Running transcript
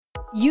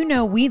You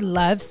know we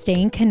love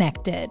staying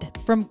connected.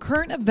 From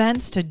current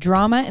events to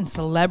drama and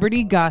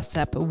celebrity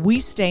gossip,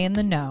 we stay in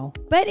the know.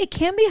 But it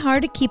can be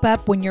hard to keep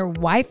up when your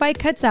Wi-Fi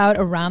cuts out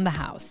around the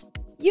house.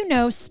 You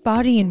know,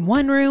 spotty in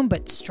one room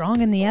but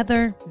strong in the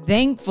other.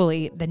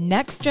 Thankfully, the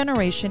next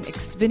generation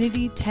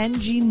Xfinity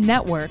 10G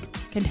network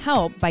can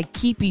help by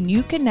keeping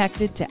you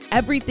connected to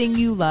everything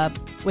you love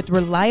with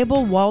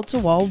reliable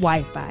wall-to-wall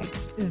Wi-Fi.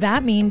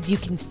 That means you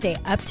can stay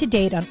up to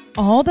date on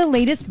all the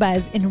latest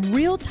buzz in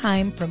real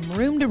time from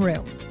room to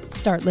room.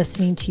 Start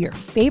listening to your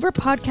favorite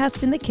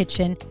podcasts in the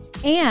kitchen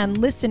and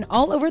listen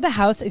all over the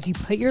house as you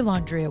put your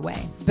laundry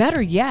away.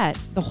 Better yet,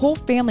 the whole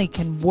family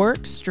can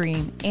work,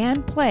 stream,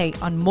 and play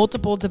on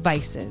multiple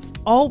devices,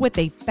 all with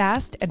a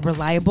fast and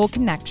reliable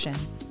connection.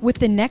 With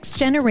the next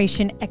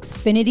generation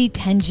Xfinity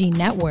 10G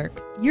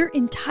network, your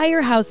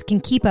entire house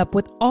can keep up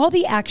with all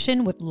the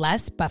action with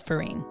less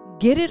buffering.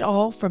 Get it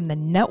all from the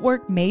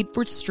network made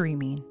for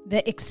streaming.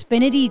 The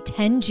Xfinity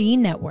 10G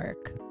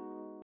network.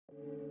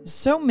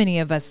 So many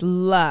of us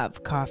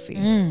love coffee.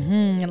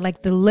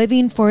 Like the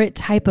living for it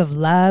type of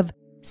love.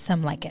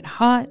 Some like it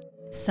hot,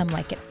 some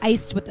like it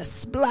iced with a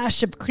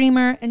splash of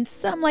creamer, and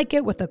some like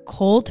it with a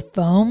cold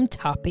foam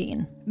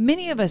topping.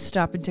 Many of us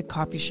stop into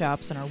coffee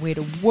shops on our way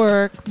to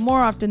work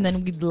more often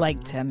than we'd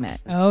like to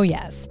admit. Oh,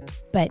 yes.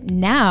 But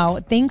now,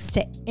 thanks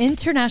to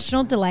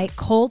International Delight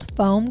Cold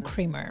Foam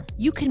Creamer,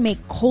 you can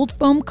make cold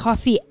foam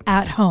coffee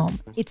at home.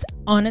 It's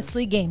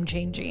honestly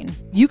game-changing.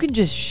 You can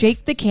just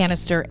shake the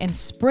canister and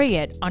spray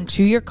it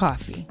onto your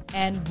coffee.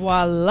 And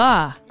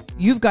voila!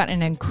 You've got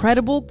an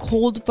incredible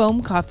cold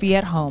foam coffee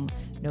at home.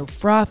 No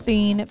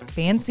frothing,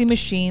 fancy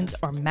machines,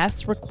 or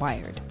mess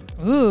required.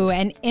 Ooh,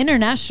 and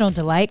International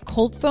Delight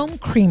Cold Foam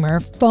Creamer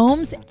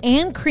foams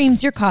and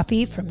creams your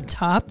coffee from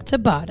top to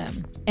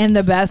bottom. And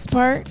the best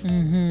part?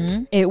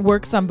 It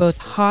works on both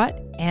hot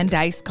and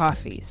iced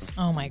coffees.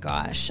 Oh my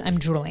gosh, I'm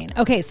drooling.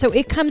 Okay, so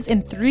it comes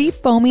in 3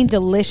 foaming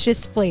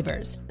delicious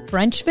flavors: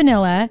 French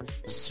vanilla,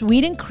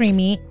 sweet and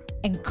creamy,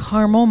 and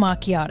caramel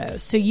macchiato.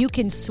 So you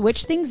can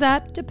switch things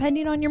up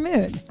depending on your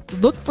mood.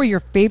 Look for your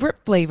favorite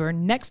flavor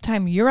next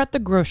time you're at the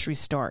grocery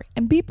store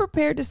and be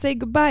prepared to say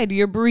goodbye to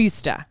your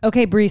barista.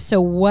 Okay, Bree, so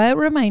what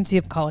reminds you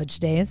of college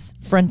days?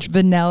 French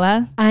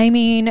vanilla? I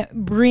mean,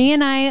 Bree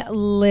and I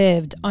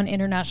lived on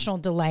International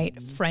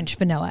Delight French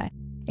vanilla.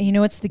 And you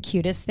know what's the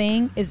cutest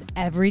thing is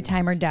every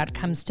time our dad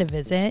comes to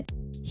visit,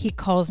 he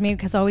calls me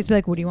because I always be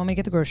like, what do you want me to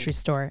get at the grocery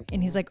store?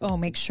 And he's like, oh,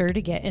 make sure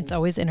to get, it's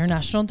always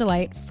International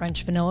Delight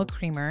French vanilla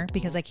creamer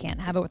because I can't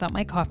have it without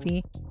my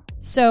coffee.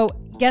 So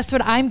guess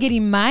what I'm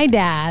getting my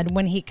dad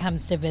when he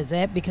comes to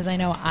visit because I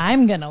know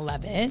I'm going to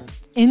love it.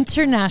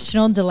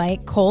 International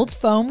Delight Cold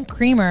Foam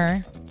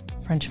Creamer.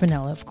 French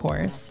vanilla, of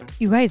course.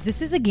 You guys,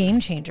 this is a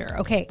game changer.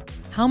 Okay,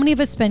 how many of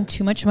us spend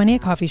too much money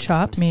at coffee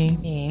shops?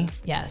 Me,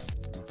 yes.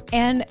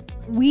 And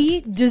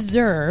we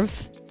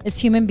deserve, as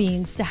human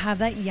beings, to have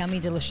that yummy,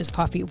 delicious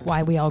coffee.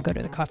 Why we all go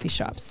to the coffee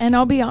shops. And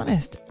I'll be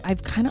honest,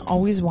 I've kind of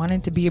always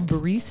wanted to be a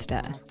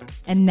barista.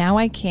 And now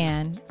I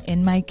can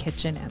in my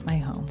kitchen at my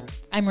home.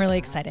 I'm really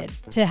excited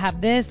to have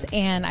this,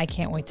 and I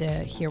can't wait to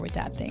hear what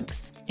Dad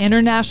thinks.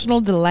 International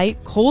Delight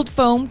Cold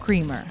Foam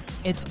Creamer.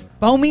 It's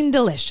foaming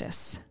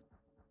delicious.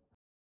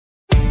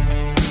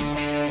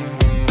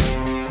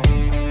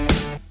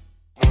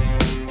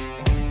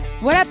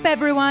 What up,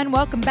 everyone?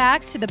 Welcome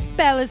back to the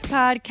Bellas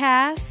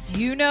Podcast.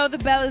 You know the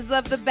Bellas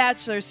love The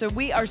Bachelor, so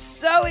we are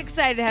so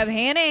excited to have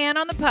Hannah Ann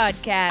on the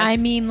podcast. I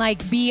mean,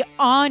 like,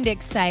 beyond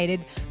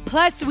excited.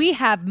 Plus, we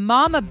have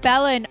Mama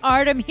Bella and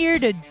Artem here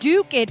to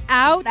duke it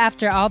out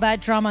after all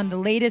that drama on the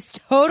latest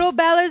Total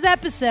Bellas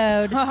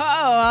episode. Oh,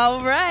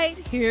 all right.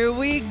 Here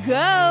we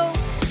go.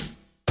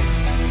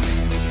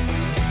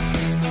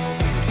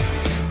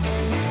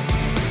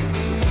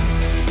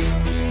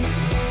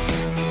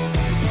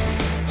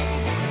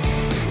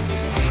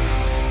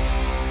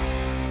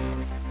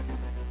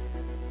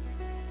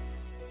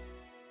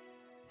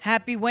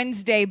 Happy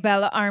Wednesday,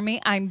 Bella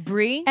Army. I'm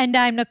Bree. And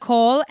I'm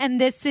Nicole, and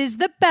this is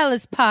the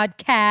Bellas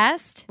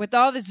Podcast. With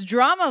all this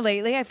drama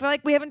lately, I feel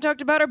like we haven't talked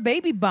about our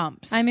baby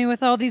bumps. I mean,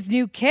 with all these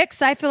new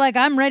kicks, I feel like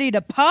I'm ready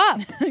to pop.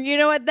 You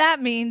know what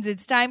that means?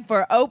 It's time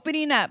for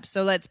opening up.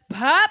 So let's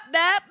pop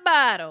that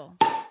bottle.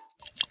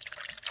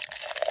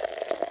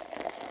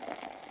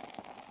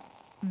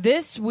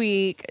 This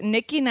week,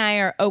 Nikki and I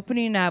are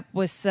opening up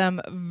with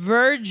some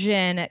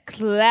virgin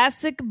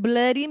classic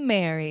Bloody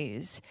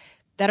Marys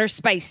that are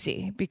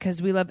spicy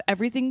because we love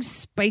everything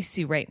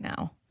spicy right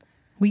now.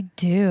 We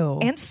do.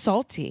 And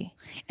salty.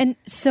 And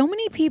so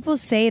many people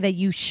say that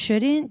you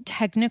shouldn't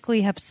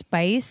technically have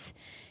spice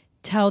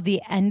till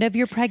the end of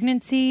your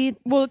pregnancy.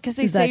 Well, because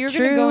they say you're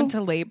going to go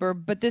into labor,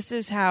 but this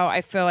is how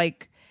I feel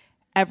like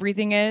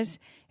everything is.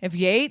 If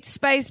you ate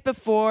spice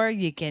before,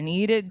 you can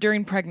eat it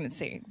during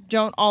pregnancy.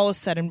 Don't all of a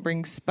sudden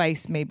bring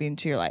spice maybe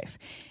into your life.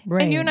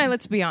 Right. And you and I,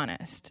 let's be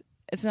honest.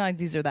 It's not like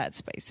these are that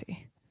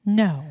spicy.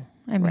 No.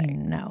 I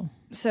mean, no.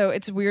 So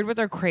it's weird with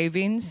our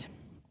cravings.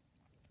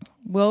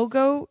 We'll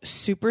go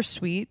super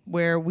sweet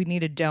where we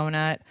need a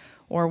donut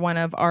or one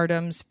of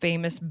Artem's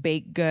famous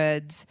baked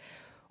goods,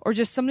 or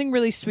just something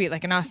really sweet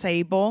like an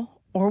acai bowl,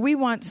 or we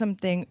want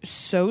something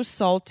so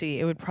salty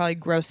it would probably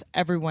gross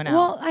everyone out.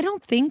 Well, I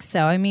don't think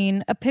so. I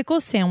mean, a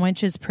pickle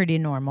sandwich is pretty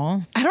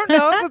normal. I don't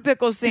know if a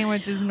pickle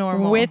sandwich is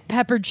normal. With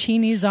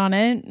pepperoncinis on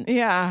it.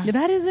 Yeah.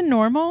 That isn't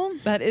normal.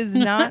 That is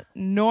not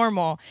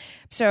normal.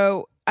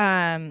 So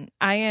I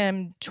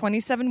am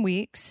 27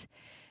 weeks.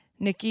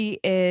 Nikki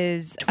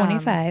is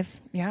 25.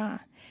 Yeah.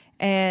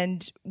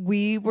 And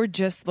we were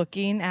just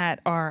looking at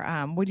our,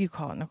 what do you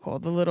call it, Nicole?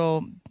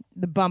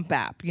 The bump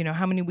app. You know,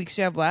 how many weeks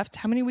do you have left?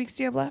 How many weeks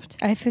do you have left?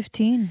 I have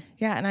 15.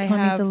 Yeah, and I Tell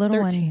me have the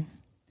little 13. one.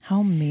 How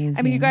amazing.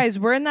 I mean, you guys,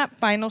 we're in that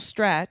final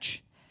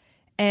stretch.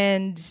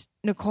 And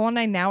Nicole and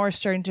I now are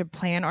starting to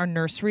plan our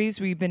nurseries.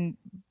 We've been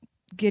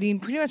getting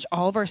pretty much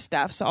all of our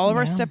stuff. So all of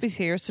our stuff is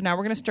here. So now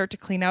we're going to start to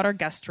clean out our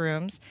guest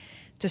rooms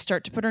to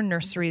start to put our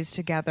nurseries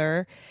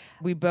together.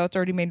 We both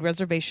already made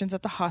reservations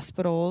at the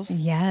hospitals.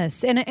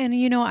 Yes. And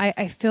you know,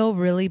 I feel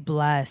really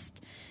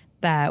blessed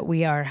that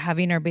we are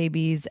having our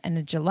babies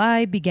in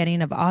July,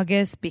 beginning of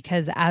August,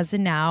 because as of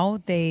now,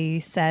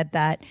 they said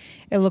that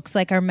it looks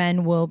like our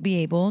men will be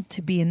able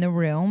to be in the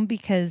room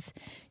because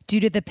due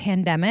to the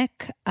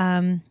pandemic,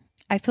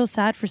 I feel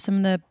sad for some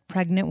of the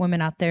pregnant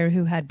women out there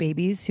who had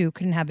babies who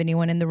couldn't have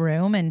anyone in the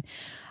room. And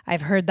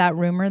I've heard that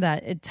rumor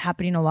that it's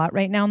happening a lot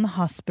right now in the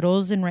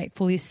hospitals, and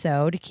rightfully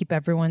so, to keep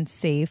everyone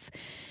safe.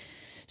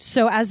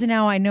 So as of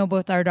now, I know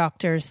both our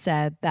doctors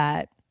said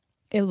that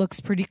it looks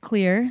pretty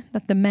clear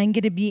that the men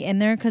get to be in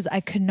there, because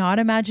I could not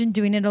imagine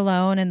doing it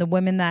alone. And the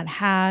women that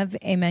have,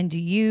 amen to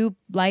you,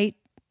 light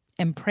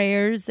and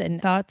prayers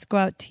and thoughts go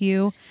out to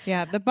you.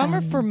 Yeah, the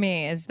bummer for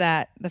me is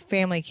that the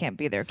family can't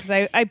be there, because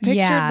I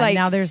pictured like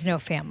now there's no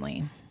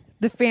family.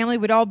 The family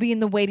would all be in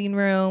the waiting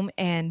room,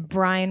 and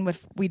Brian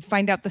we'd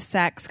find out the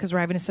sex because we're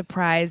having a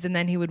surprise, and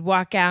then he would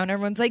walk out and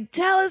everyone's like,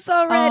 tell us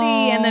already.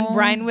 And then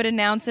Brian would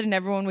announce it and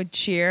everyone would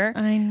cheer.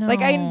 I know.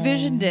 Like, I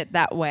envisioned it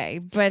that way,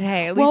 but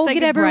hey, at least we'll I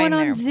get get everyone Brian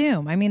on there.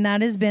 Zoom. I mean,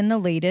 that has been the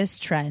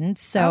latest trend.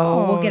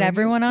 So we'll get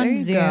everyone there on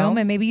you Zoom, go.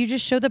 and maybe you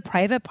just show the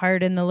private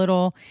part in the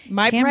little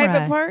My camera.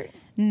 private part?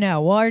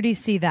 No, we'll already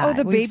see that. Oh,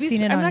 the We've baby's?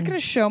 seen it I'm on- not going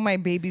to show my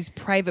baby's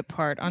private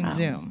part on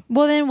Zoom.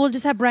 Well, then we'll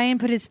just have Brian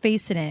put his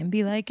face in it and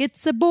be like,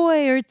 it's a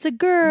boy or it's a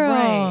girl.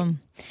 Right.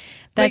 That's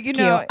But, you cute.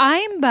 know-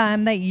 I'm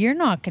bummed that you're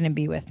not going to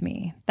be with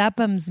me. That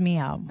bums me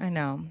out. I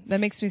know. That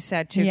makes me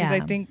sad too, because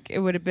Yeah. I think it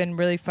would have been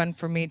really fun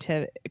for me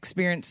to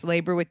experience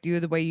labor with you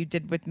the way you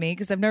did with me,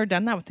 because I've never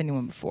done that with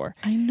anyone before.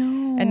 I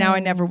know. And now I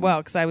never will,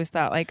 because I always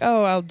thought like,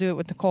 oh, I'll do it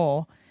with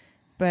Nicole,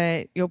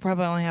 but you'll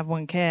probably only have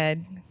one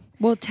kid.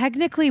 Well,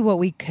 technically what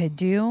we could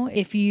do,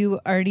 if you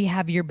already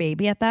have your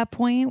baby at that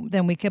point,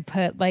 then we could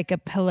put like a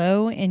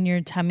pillow in your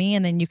tummy,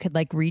 and then you could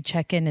like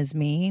recheck in as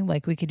me.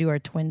 Like we could do our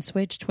twin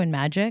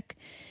magic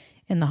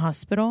in the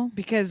hospital.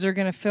 Because they're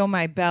going to fill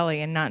my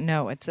belly and not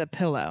know it's a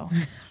pillow.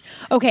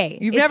 Okay.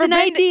 You've it's never an been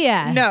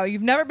idea. No,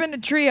 you've never been to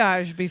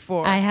triage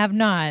before. I have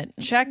not.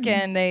 Check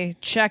in, they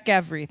check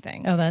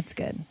everything. Oh, that's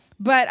good.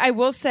 But I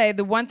will say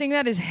the one thing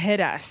that has hit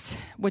us,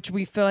 which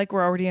we feel like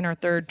we're already in our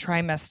third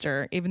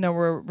trimester, even though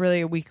we're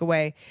really a week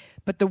away.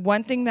 But the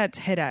one thing that's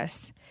hit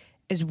us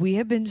is we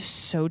have been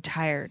so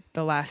tired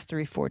the last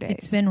 3-4 days.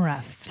 It's been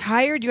rough.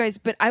 Tired, you guys.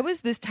 But I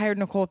was this tired,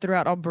 Nicole,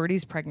 throughout all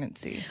Birdie's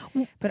pregnancy.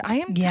 But I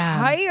am Yeah.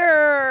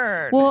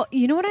 tired. Well,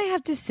 you know what I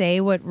have to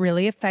say, what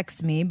really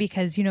affects me,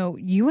 because, you know,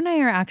 you and I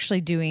are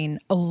actually doing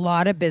a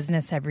lot of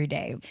business every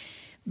day.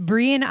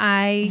 Bree and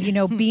I, you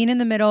know, being in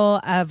the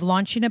middle of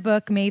launching a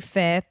book May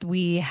 5th,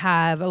 we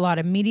have a lot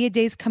of media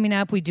days coming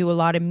up. We do a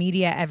lot of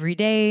media every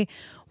day,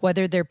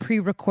 whether they're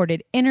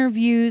pre-recorded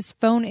interviews,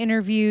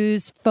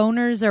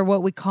 phoners are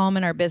what we call them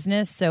in our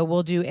business. So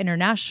we'll do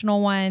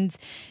international ones,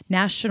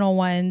 national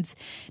ones.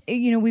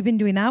 You know, we've been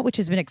doing that, which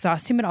has been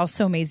exhausting, but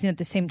also amazing at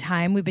the same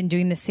time. We've been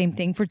doing the same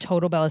thing for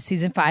Total Bella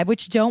Season 5,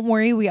 which don't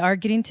worry, we are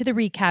getting to the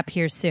recap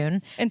here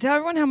soon. And tell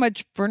everyone how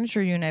much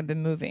furniture you and I have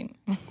been moving.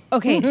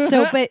 Okay,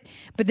 so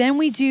but then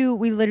we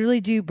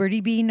literally do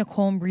Birdie B,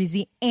 Nicole, and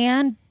Breezy,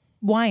 and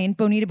wine,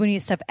 Bonita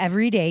stuff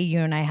every day, you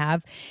and I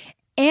have.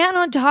 And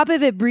on top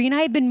of it, Bree and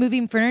I have been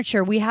moving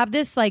furniture. We have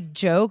this like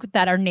joke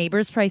that our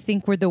neighbors probably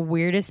think we're the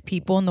weirdest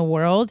people in the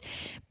world,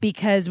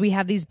 because we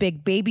have these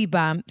big baby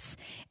bumps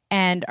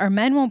and our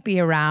men won't be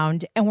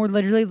around, and we're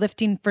literally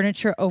lifting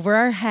furniture over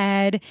our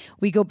head.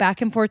 We go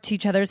back and forth to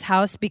each other's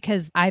house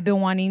because I've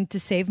been wanting to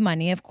save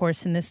money, of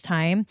course, in this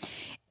time.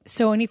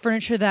 So any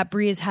furniture that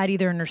Bree has had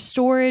either in her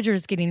storage or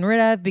is getting rid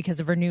of because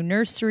of her new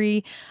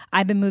nursery,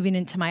 I've been moving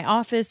into my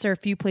office or a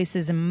few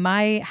places in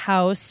my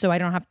house so I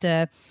don't have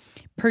to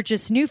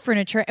purchase new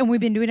furniture. And we've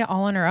been doing it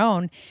all on our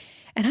own.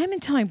 And I've been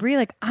telling Bree,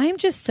 like, I'm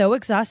just so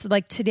exhausted.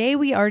 Like today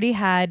we already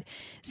had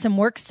some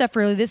work stuff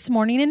early this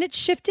morning, and it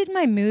shifted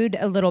my mood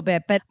a little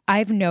bit. But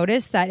I've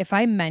noticed that if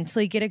I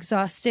mentally get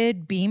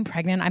exhausted being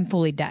pregnant, I'm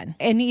fully done.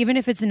 And even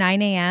if it's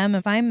 9 a.m.,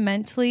 if I'm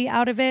mentally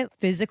out of it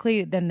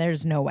physically, then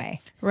there's no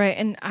way. Right.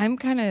 And I'm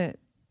kind of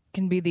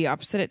can be the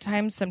opposite at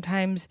times.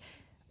 Sometimes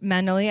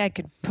mentally I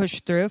could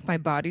push through if my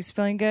body's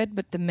feeling good.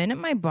 But the minute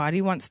my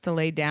body wants to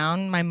lay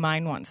down, my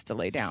mind wants to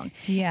lay down.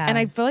 Yeah. And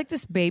I feel like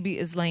this baby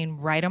is laying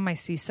right on my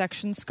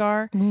C-section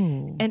scar.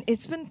 Ooh. And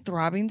it's been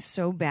throbbing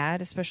so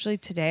bad, especially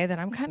today, that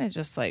I'm kind of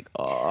just like,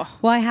 oh.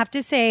 Well, I have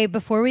to say,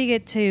 before we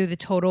get to the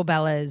Total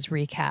Bellas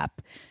recap,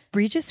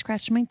 Bree just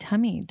scratched my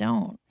tummy.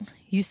 Don't.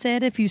 You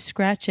said if you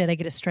scratch it, I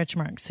get a stretch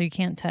mark, so you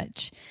can't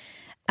touch.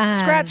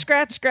 Scratch.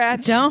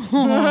 Don't.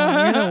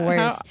 You're the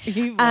worst.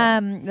 Evil.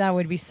 That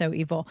would be so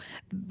evil.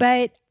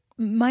 But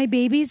my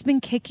baby's been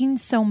kicking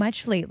so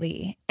much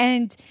lately.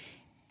 And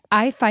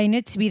I find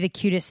it to be the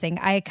cutest thing.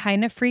 I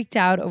kind of freaked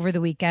out over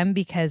the weekend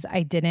because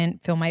I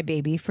didn't feel my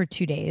baby for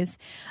 2 days.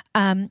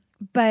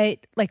 But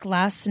like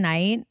last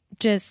night,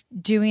 just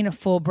doing a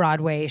full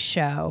Broadway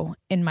show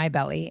in my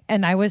belly.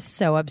 And I was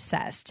so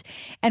obsessed.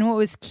 And what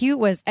was cute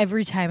was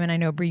every time, and I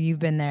know Brie, you've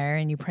been there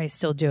and you probably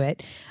still do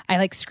it, I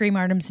like scream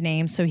Artem's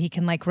name so he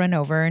can like run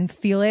over and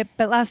feel it.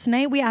 But last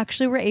night we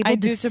actually were able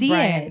to see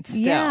Brian it.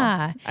 Still.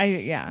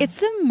 Yeah. It's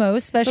the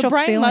most special but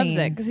Brian feeling. loves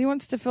it because he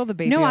wants to feel the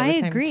baby. No, all I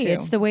the time agree. too.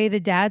 It's the way the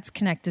dads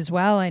connect as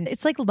well. And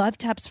it's like love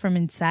taps from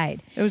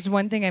inside. It was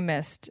one thing I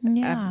missed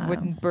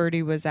when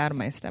Birdie was out of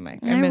my stomach.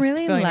 I I missed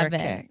really feeling love her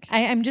it. kick.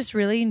 I'm just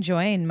really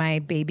enjoying my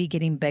baby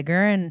getting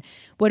bigger. And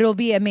what will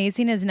be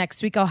amazing is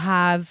next week I'll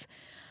have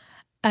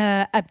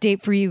an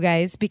update for you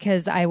guys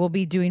because I will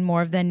be doing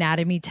more of the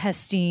anatomy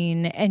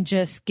testing and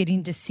just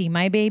getting to see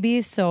my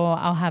baby. So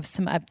I'll have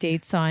some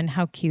updates on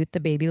how cute the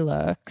baby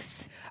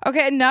looks.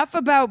 Okay, enough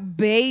about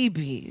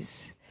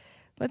babies.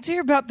 Let's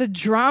hear about the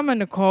drama,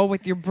 Nicole,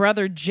 with your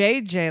brother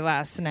JJ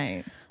last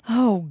night.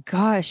 Oh,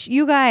 gosh.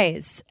 You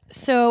guys.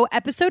 So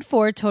episode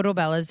 4, Total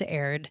Bellas,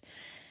 aired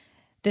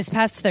this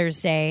past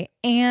Thursday.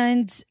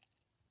 And,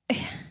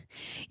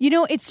 you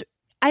know,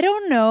 I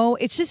don't know.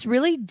 It's just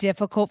really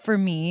difficult for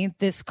me,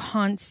 this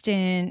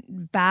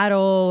constant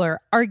battle or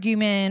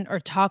argument or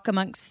talk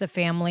amongst the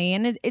family.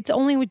 And it's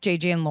only with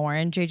JJ and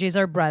Lauren. JJ's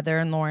our brother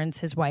and Lauren's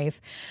his wife,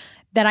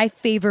 that I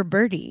favor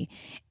Birdie.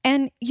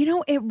 And, you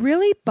know, it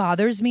really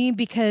bothers me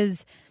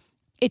because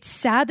it's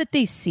sad that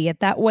they see it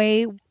that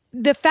way.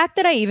 The fact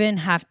that I even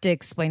have to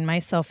explain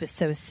myself is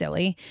so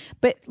silly.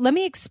 But let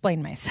me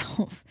explain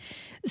myself.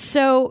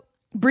 So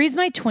Bree's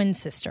my twin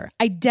sister,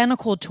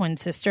 identical twin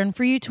sister. And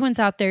for you twins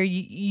out there,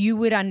 you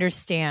would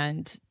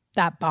understand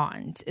that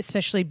bond,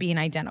 especially being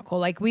identical.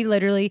 Like we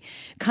literally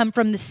come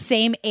from the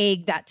same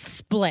egg that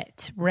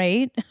split,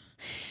 right?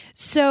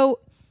 So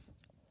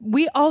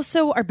we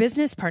also are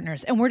business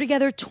partners and we're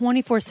together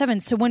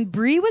 24/7. So when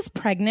Bree was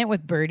pregnant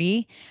with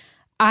Birdie,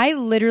 I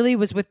literally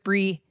was with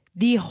Bree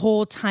the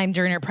whole time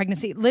during her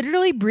pregnancy.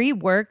 Literally, Bree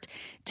worked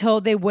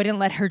till they wouldn't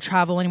let her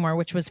travel anymore,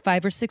 which was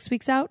 5 or 6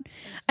 weeks out.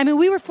 I mean,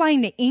 we were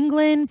flying to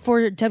England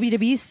for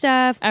WWE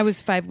stuff. I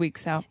was 5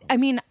 weeks out. I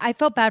mean, I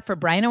felt bad for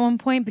Brian at one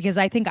point because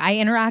I think I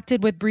interacted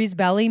with Bree's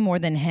belly more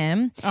than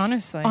him.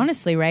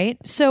 Honestly, right?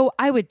 So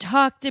I would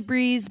talk to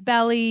Bree's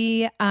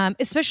belly,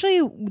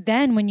 especially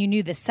then when you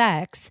knew the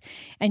sex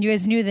and you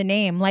guys knew the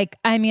name. Like,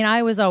 I mean,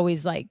 I was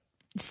always like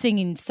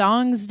singing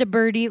songs to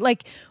Birdie.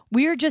 Like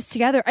we were just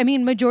together. I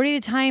mean, majority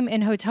of the time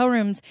in hotel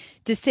rooms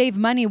to save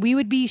money, we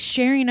would be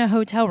sharing a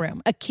hotel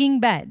room, a king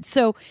bed.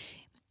 So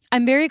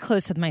I'm very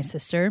close with my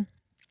sister.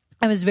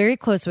 I was very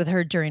close with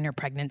her during her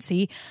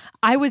pregnancy.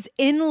 I was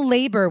in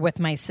labor with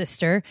my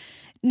sister.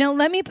 Now,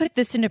 let me put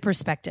this into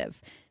perspective.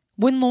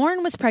 When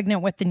Lauren was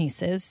pregnant with the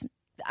nieces,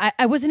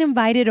 I wasn't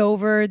invited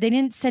over. They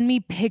didn't send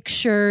me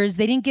pictures.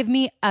 They didn't give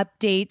me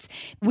updates.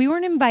 We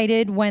weren't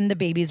invited when the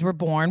babies were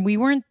born. We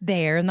weren't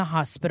there in the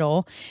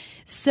hospital.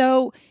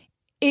 So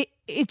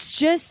it's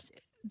just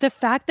the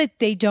fact that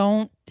they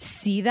don't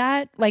see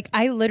that. Like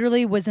I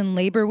literally was in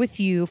labor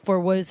with you for,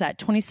 what was that,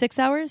 26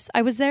 hours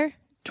I was there?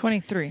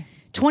 23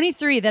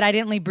 that I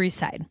didn't leave Bree's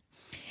side.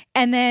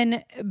 And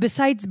then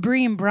besides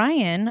Bree and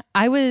Brian,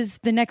 I was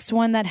the next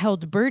one that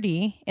held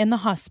Birdie in the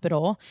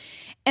hospital.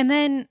 And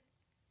then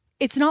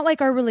it's not like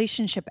our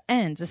relationship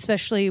ends,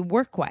 especially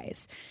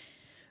work-wise.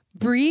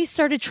 Bree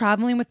started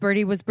traveling with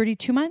Birdie. Was Birdie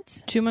 2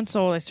 months? 2 months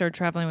old, I started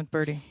traveling with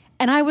Birdie.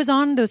 And I was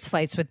on those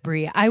flights with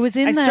Bree. I was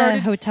in the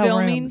started hotel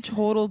filming rooms.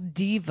 Total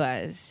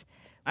Divas.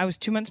 I was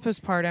 2 months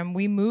postpartum.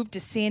 We moved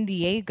to San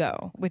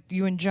Diego with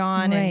you and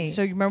John. Right. And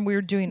so you remember we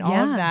were doing all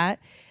of that.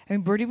 I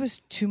mean, Birdie was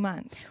 2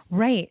 months.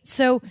 Right.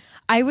 So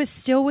I was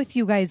still with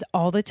you guys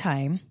all the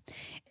time.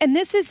 And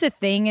this is the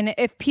thing. And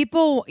if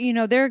people, you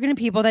know, there are going to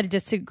be people that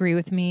disagree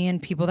with me and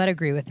people that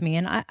agree with me.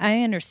 And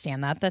I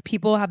understand that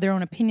people have their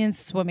own opinions.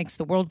 It's what makes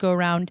the world go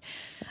around.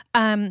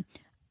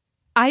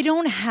 I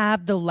don't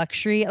have the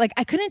luxury. Like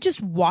I couldn't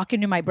just walk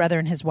into my brother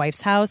and his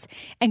wife's house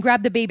and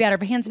grab the baby out of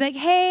her hands and be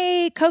like,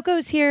 hey,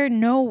 Coco's here.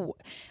 No,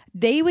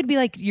 they would be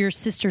like, your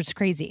sister's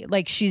crazy.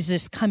 Like she's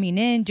just coming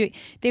in.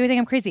 They would think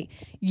I'm crazy.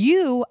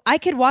 I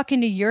could walk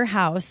into your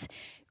house,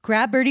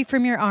 grab Birdie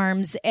from your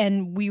arms,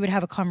 and we would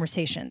have a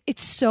conversation.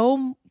 It's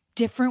so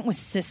different with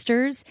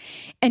sisters.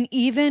 And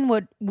even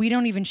what we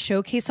don't even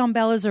showcase on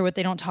Bellas or what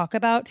they don't talk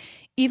about,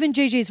 even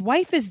JJ's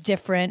wife is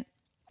different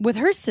with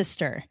her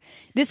sister.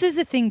 This is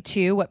a thing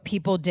too, what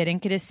people didn't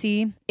get to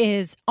see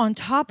is on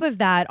top of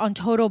that, on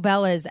Total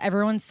Bellas,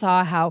 everyone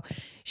saw how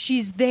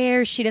she's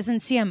there, she doesn't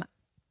see him.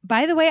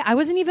 By the way, I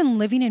wasn't even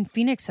living in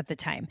Phoenix at the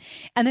time.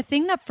 And the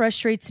thing that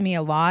frustrates me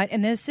a lot,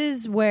 and this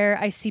is where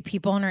I see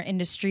people in our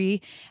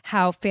industry,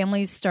 how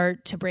families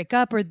start to break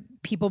up or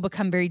people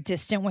become very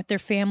distant with their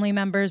family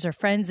members or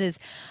friends, is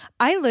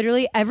I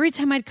literally, every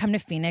time I'd come to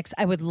Phoenix,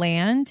 I would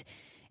land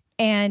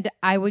and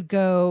I would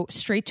go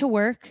straight to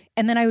work,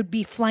 and then I would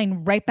be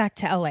flying right back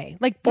to LA.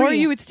 Like, or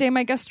you would stay in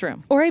my guest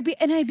room. Or I'd be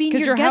in your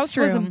guest room. House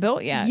wasn't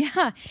built yet.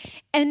 Yeah.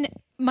 And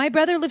my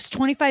brother lives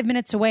 25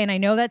 minutes away, and I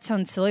know that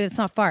sounds silly. That's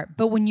not far.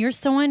 But when you're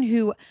someone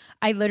who,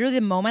 I literally,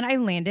 the moment I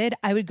landed,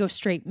 I would go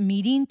straight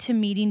meeting to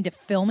meeting to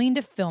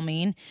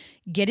filming,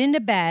 get into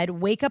bed,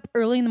 wake up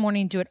early in the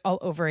morning, do it all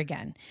over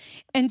again.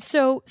 And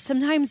so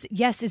sometimes,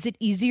 yes, is it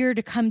easier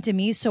to come to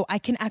me so I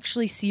can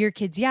actually see your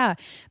kids? Yeah.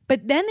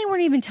 But then they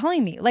weren't even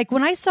telling me. Like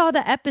when I saw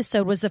the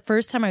episode was the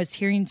first time I was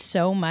hearing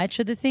so much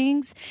of the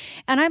things.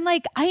 And I'm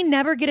like, I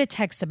never get a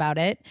text about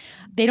it.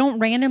 They don't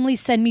randomly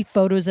send me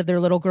photos of their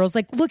little girls.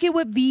 Like, look at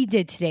what V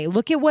did today.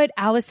 Look at what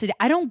Alice did.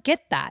 I don't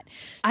get that.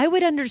 I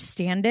would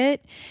understand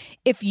it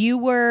if you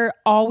were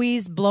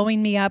always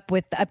blowing me up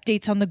with the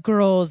updates on the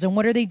girls and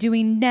what are they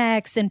doing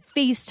next and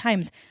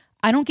FaceTimes.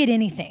 I don't get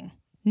anything.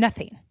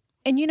 Nothing.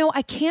 And you know,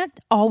 I can't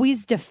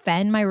always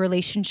defend my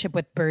relationship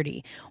with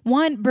Birdie.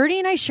 One, Birdie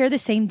and I share the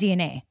same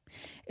DNA.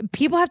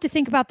 People have to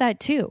think about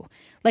that too.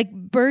 Like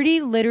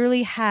Birdie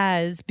literally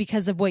has,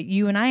 because of what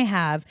you and I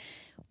have,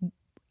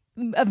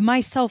 of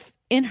myself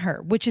in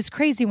her, which is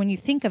crazy when you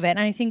think of it. And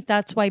I think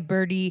that's why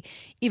Birdie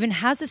even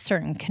has a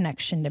certain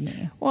connection to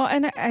me. Well,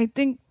 and I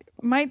think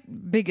my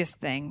biggest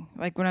thing,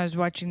 like when I was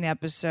watching the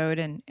episode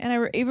and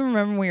I even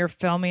remember when we were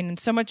filming, and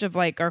so much of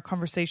like our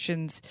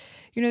conversations,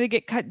 you know, they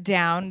get cut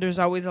down. There's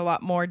always a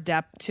lot more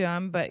depth to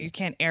them, but you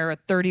can't air a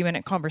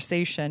 30-minute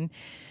conversation.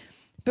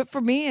 But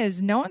for me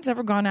is no one's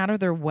ever gone out of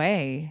their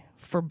way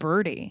for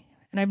Birdie.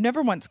 And I've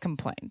never once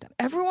complained.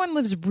 Everyone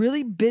lives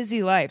really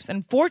busy lives.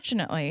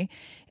 Unfortunately,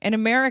 in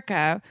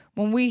America,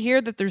 when we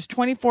hear that there's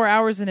 24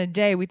 hours in a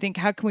day, we think,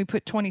 how can we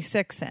put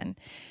 26 in?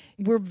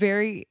 We're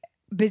very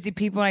busy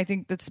people, and I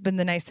think that's been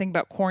the nice thing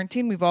about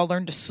quarantine. We've all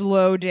learned to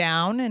slow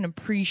down and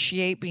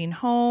appreciate being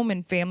home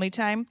and family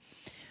time.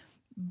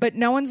 But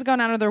no one's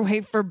gone out of their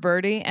way for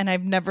Birdie, and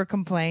I've never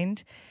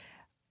complained.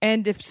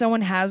 And if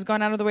someone has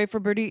gone out of the way for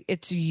Birdie,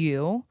 it's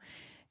you.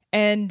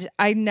 And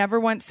I never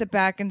once sit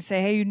back and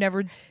say, hey, you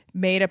never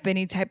made up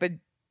any type of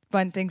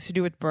fun things to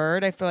do with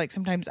Bird. I feel like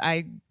sometimes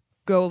I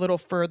go a little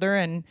further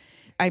and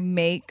I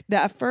make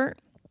the effort.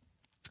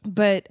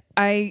 But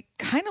I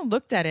kind of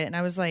looked at it and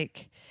I was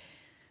like,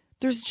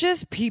 there's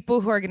just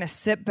people who are going to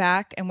sit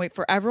back and wait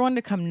for everyone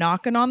to come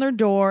knocking on their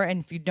door.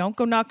 And if you don't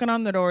go knocking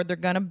on the door, they're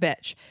going to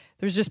bitch.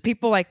 There's just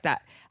people like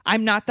that.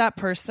 I'm not that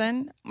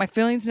person. My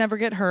feelings never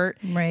get hurt.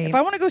 Right. If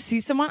I want to go see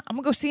someone, I'm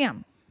going to go see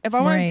them. If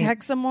I want to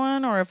text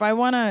someone or if I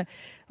want to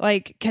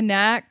like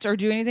connect or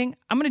do anything,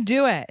 I'm going to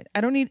do it.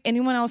 I don't need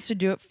anyone else to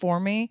do it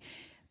for me.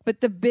 But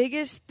the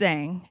biggest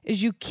thing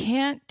is you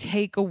can't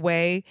take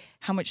away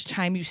how much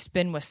time you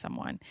spend with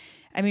someone.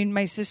 I mean,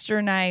 my sister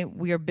and I,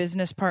 we are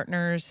business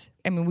partners.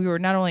 I mean, we were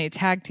not only a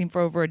tag team for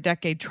over a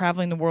decade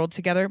traveling the world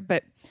together,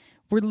 but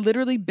we're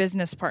literally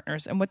business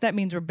partners. And what that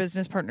means, we're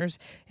business partners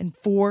in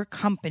 4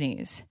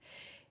 companies.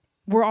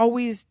 We're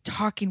always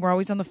talking. We're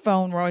always on the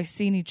phone. We're always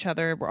seeing each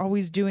other. We're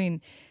always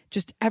doing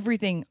just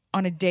everything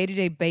on a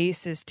day-to-day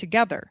basis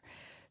together.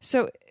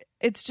 So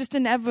it's just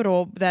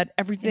inevitable that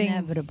everything...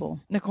 Inevitable.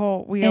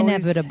 Nicole,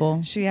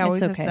 she always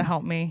has to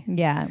help me.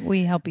 Yeah,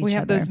 we help each other. We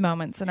have those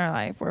moments in our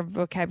life where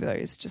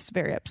vocabulary is just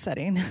very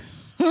upsetting.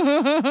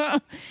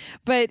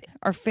 But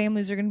our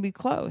families are going to be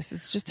close.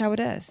 It's just how it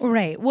is.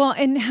 Right. Well,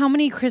 and how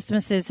many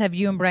Christmases have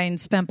you and Brian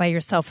spent by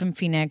yourself in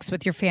Phoenix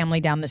with your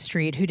family down the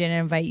street who didn't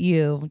invite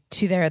you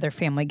to their other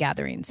family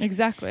gatherings?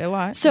 Exactly. A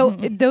lot. So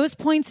those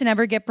points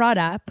never get brought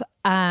up.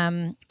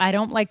 I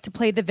don't like to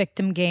play the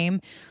victim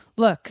game.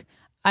 Look,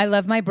 I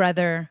love my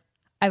brother.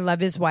 I love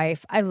his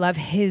wife. I love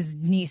his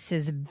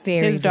nieces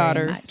very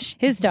much.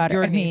 His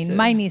daughter.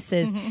 My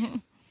nieces.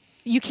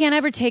 You can't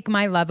ever take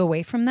my love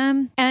away from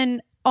them.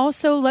 And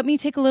also, let me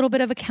take a little bit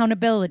of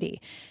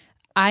accountability.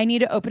 I need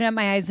to open up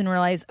my eyes and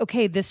realize,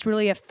 okay, this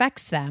really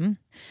affects them.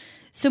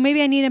 So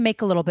maybe I need to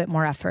make a little bit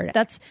more effort.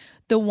 That's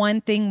the one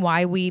thing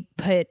why we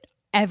put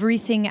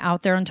everything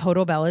out there on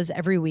Total Bellas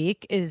every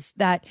week is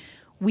that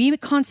we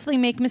constantly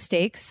make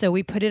mistakes. So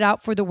we put it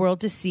out for the world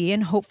to see.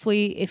 And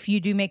hopefully, if you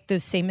do make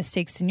those same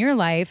mistakes in your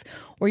life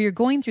or you're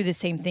going through the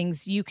same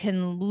things, you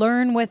can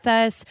learn with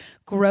us,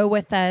 grow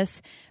with us.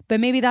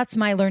 But maybe that's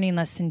my learning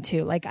lesson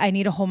too. Like I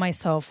need to hold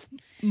myself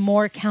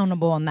more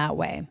accountable in that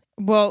way.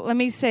 Well, let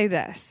me say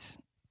this.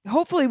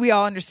 Hopefully we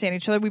all understand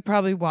each other. We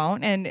probably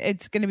won't. And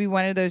it's going to be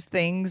one of those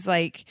things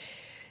like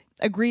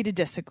agree to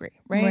disagree,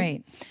 right?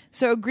 Right.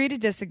 So agree to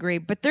disagree.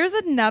 But there's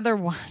another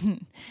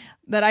one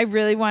that I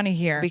really want to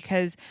hear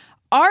because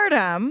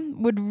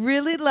Artem would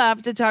really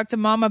love to talk to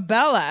Mama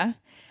Bella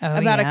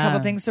about a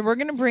couple things. So we're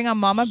going to bring on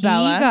Mama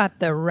Bella. He got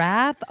the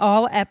wrath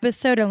all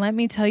episode. And let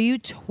me tell you,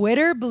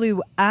 Twitter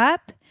blew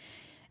up.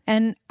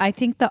 And I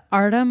think the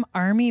Artem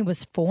army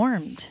was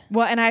formed.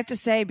 Well, and I have to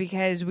say,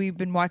 because we've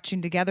been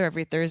watching together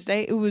every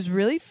Thursday, it was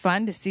really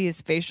fun to see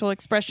his facial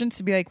expressions,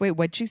 to be like, wait,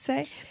 what'd she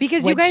say?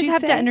 Because you guys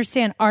have to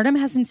understand, Artem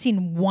hasn't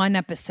seen one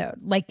episode,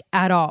 like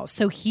at all.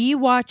 So he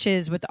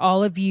watches with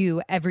all of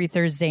you every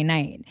Thursday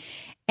night.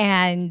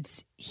 And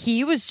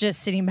he was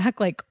just sitting back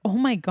like, oh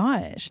my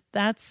gosh,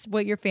 that's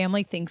what your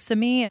family thinks of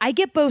me. I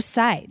get both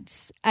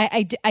sides.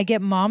 I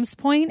get mom's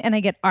point and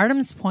I get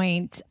Artem's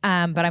point. But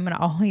I'm going to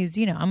always,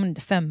 I'm going to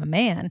defend my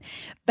man.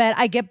 But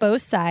I get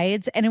both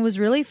sides. And it was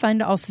really fun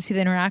to also see the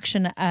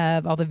interaction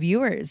of all the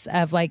viewers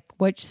of like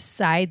which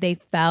side they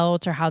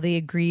felt or how they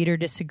agreed or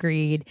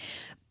disagreed.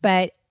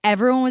 But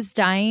everyone was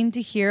dying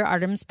to hear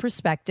Artem's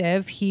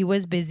perspective. He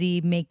was busy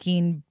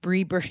making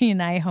Brie, Birdie,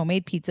 and I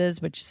homemade pizzas,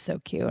 which is so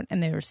cute.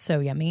 And they were so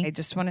yummy. I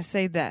just want to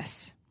say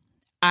this.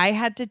 I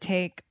had to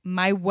take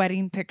my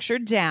wedding picture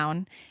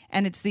down,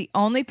 and it's the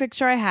only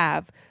picture I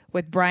have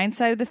with Brian's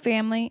side of the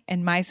family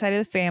and my side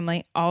of the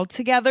family all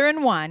together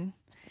in one,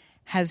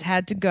 has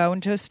had to go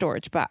into a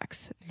storage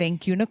box.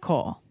 Thank you,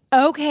 Nicole.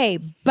 Okay,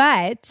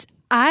 but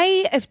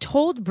I have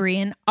told Brie,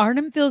 and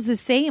Artem feels the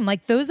same.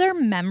 Like, those are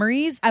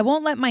memories. I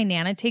won't let my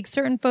Nana take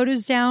certain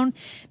photos down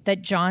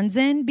that John's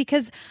in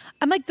because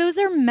I'm like, those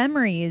are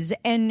memories.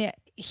 And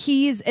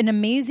he's an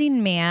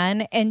amazing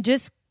man, and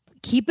just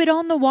keep it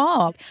on the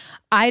wall.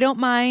 I don't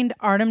mind.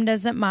 Artem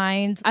doesn't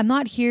mind. I'm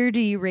not here to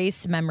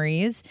erase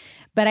memories,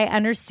 but I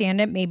understand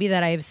it maybe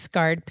that I've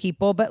scarred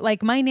people. But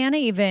like my Nana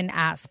even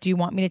asked, do you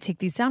want me to take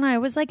these down? And I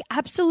was like,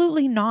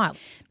 absolutely not.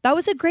 That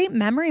was a great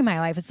memory in my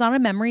life. It's not a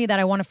memory that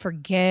I want to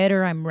forget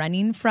or I'm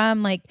running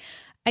from. Like,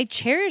 I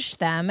cherish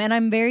them, and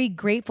I'm very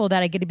grateful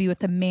that I get to be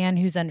with a man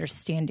who's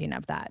understanding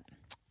of that.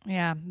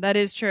 Yeah, that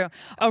is true.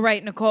 All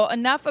right, Nicole,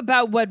 enough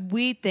about what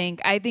we think.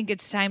 I think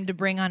it's time to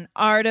bring on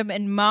Artem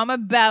and Mama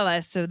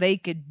Bella so they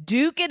could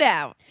duke it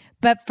out.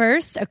 But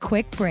first, a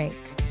quick break.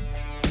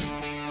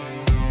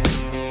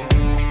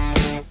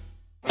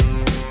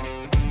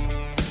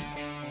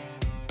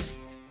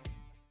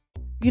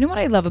 You know what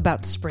I love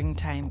about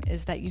springtime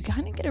is that you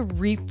kind of get to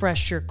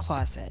refresh your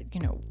closet.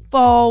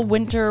 Fall,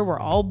 winter, we're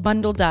all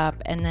bundled up.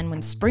 And then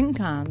when spring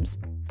comes,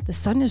 the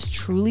sun is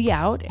truly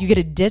out. You get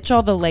to ditch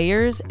all the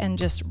layers and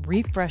just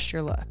refresh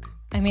your look.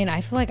 I mean,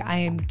 I feel like I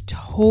am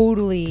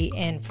totally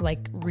in for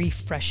like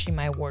refreshing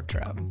my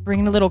wardrobe.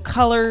 Bringing a little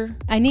color.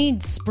 I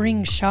need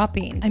spring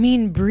shopping. I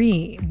mean,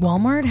 Brie,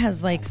 Walmart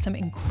has like some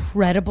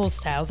incredible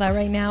styles out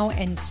right now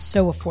and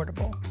so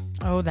affordable.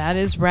 Oh, that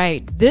is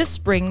right. This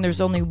spring,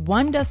 there's only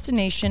one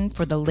destination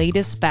for the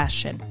latest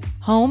fashion.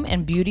 Home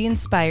and beauty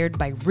inspired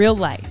by real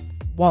life.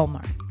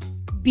 Walmart.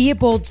 Be it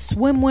bold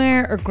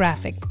swimwear or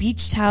graphic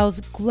beach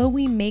towels,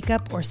 glowy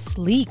makeup or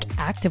sleek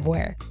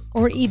activewear,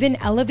 or even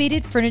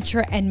elevated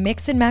furniture and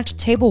mix and match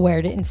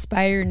tableware to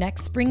inspire your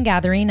next spring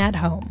gathering at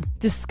home.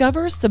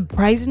 Discover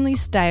surprisingly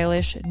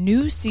stylish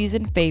new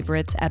season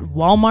favorites at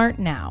Walmart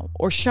now,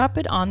 or shop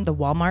it on the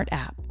Walmart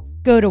app.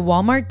 Go to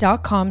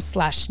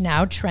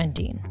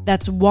walmart.com/nowtrending.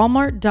 That's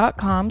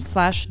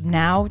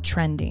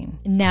walmart.com/nowtrending.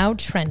 Now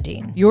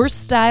trending. Your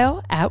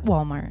style at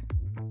Walmart.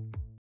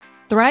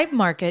 Thrive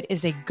Market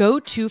is a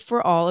go-to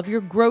for all of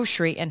your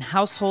grocery and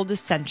household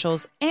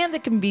essentials, and the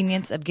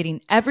convenience of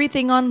getting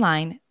everything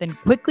online, then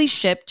quickly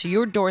shipped to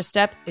your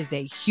doorstep is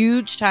a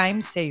huge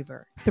time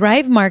saver.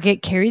 Thrive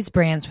Market carries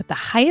brands with the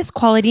highest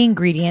quality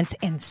ingredients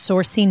and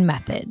sourcing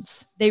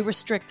methods. They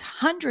restrict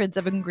hundreds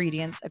of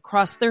ingredients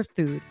across their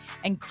food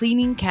and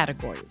cleaning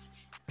categories,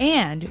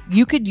 and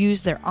you could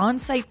use their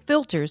on-site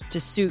filters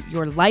to suit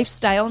your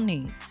lifestyle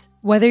needs.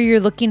 Whether you're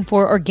looking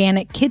for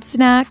organic kid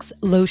snacks,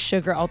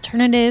 low-sugar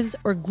alternatives,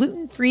 or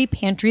gluten-free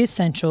pantry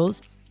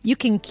essentials, you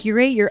can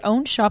curate your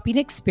own shopping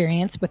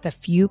experience with a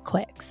few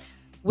clicks.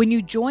 When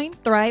you join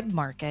Thrive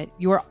Market,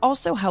 you are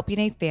also helping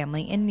a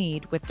family in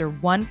need with their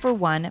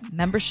 1-for-1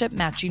 membership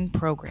matching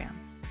program.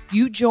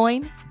 You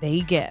join, they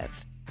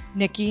give.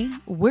 Nikki,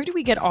 where do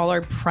we get all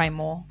our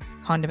primal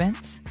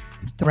condiments?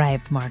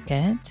 Thrive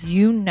Market.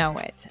 You know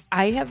it.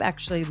 I have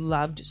actually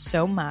loved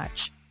so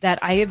much that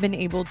I have been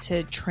able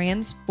to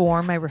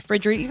transform my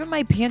refrigerator, even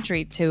my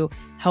pantry, to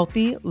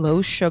healthy,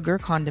 low-sugar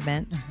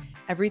condiments. Mm-hmm.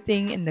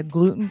 Everything in the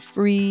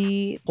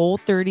gluten-free,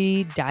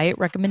 Whole30 diet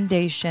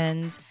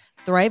recommendations.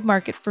 Thrive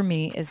Market for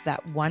me is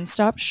that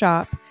one-stop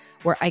shop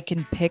where I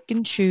can pick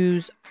and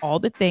choose all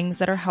the things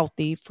that are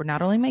healthy for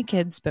not only my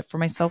kids, but for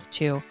myself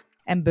too.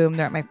 And boom,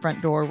 they're at my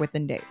front door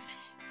within days.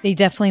 They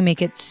definitely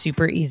make it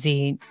super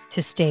easy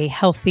to stay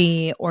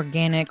healthy,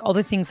 organic, all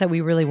the things that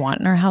we really want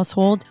in our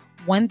household.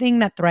 One thing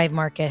that Thrive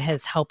Market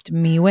has helped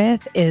me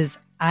with is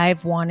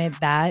I've wanted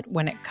that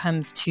when it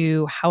comes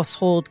to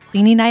household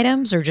cleaning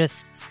items or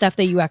just stuff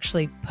that you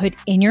actually put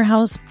in your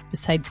house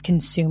besides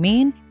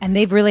consuming. And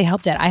they've really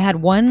helped it. I had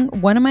one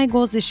of my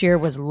goals this year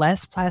was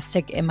less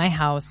plastic in my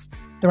house.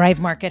 Thrive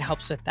Market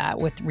helps with that,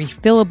 with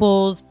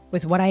refillables,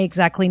 with what I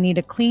exactly need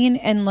to clean.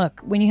 And look,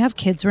 when you have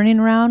kids running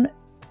around,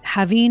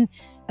 having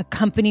a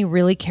company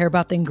really care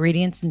about the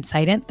ingredients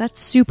inside it, that's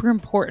super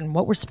important.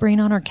 What we're spraying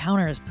on our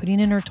counters, putting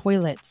in our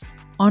toilets,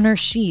 on our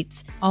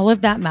sheets, all of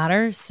that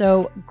matters.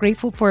 So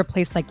grateful for a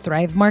place like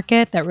Thrive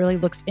Market that really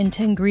looks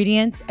into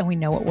ingredients and we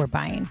know what we're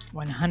buying.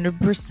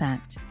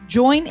 100%.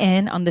 Join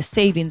in on the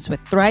savings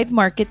with Thrive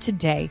Market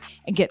today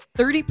and get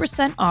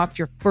 30% off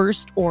your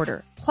first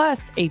order,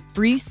 plus a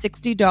free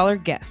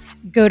 $60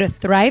 gift. Go to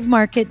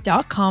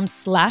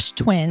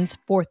thrivemarket.com/twins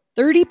for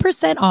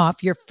 30%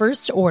 off your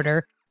first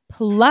order,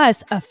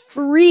 plus a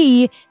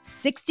free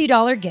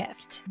 $60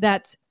 gift.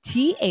 That's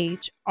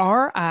THRIVE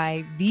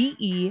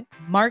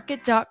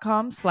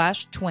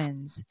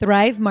market.com/twins.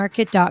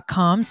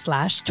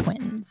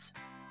 thrivemarket.com/twins.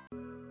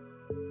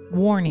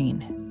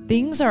 Warning,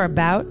 things are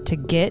about to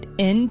get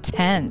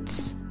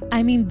intense.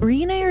 I mean,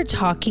 Brie and I are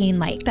talking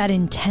like that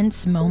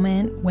intense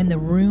moment when the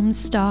room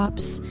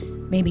stops,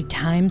 maybe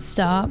time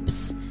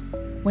stops,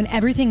 when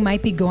everything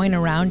might be going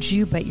around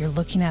you, but you're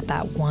looking at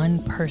that one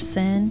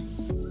person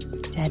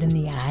dead in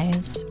the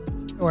eyes,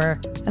 or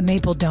a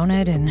maple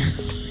donut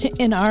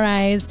in our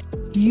eyes.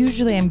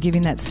 Usually I'm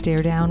giving that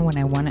stare down when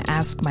I want to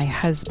ask my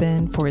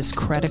husband for his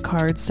credit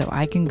card so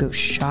I can go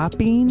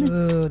shopping.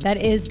 Ooh, that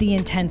is the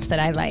intense that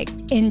I like.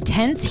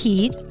 Intense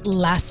heat,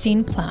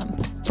 lasting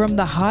plump. From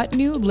the hot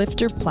new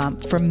Lifter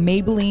Plump from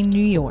Maybelline,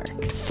 New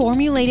York.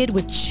 Formulated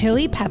with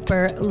chili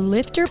pepper,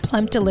 Lifter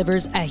Plump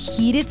delivers a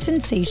heated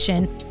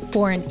sensation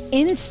for an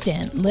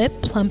instant lip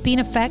plumping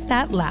effect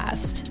that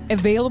lasts.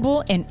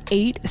 Available in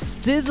 8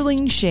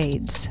 sizzling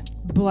shades: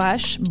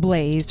 Blush,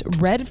 Blaze,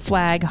 Red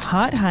Flag,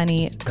 Hot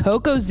Honey,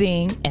 Cocoa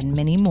Zing, and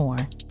many more.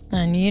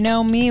 And you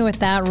know me with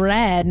that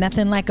red,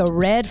 nothing like a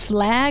red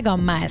flag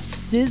on my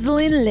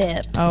sizzling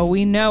lips. Oh,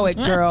 we know it,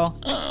 girl.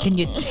 Can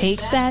you take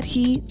that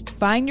heat?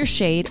 Find your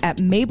shade at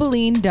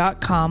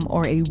Maybelline.com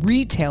or a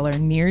retailer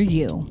near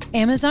you.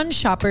 Amazon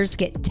shoppers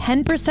get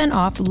 10%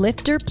 off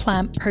Lifter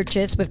Plump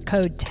purchase with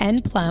code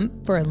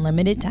 10PLUMP for a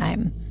limited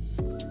time.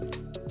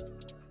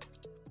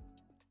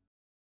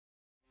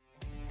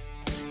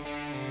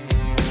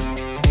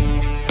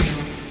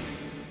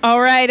 All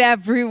right,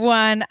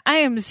 everyone. I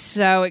am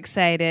so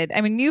excited.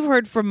 I mean, you've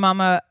heard from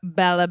Mama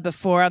Bella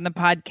before on the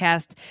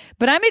podcast,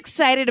 but I'm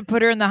excited to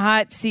put her in the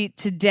hot seat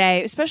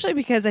today, especially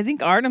because I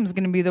think Artem's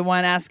going to be the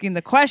one asking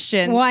the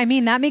questions. Well, I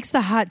mean, that makes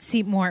the hot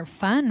seat more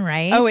fun,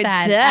 right? Oh, it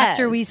does.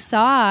 After we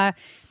saw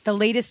the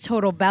latest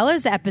Total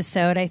Bellas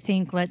episode, I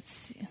think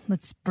let's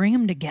bring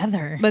them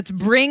together. Let's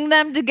bring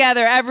them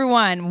together,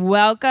 everyone.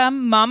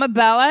 Welcome, Mama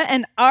Bella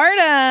and Artem.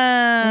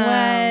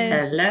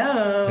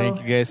 Hello.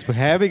 Thank you guys for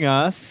having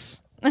us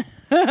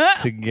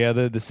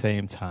together at the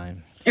same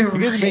time. You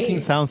guys are making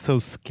it sound so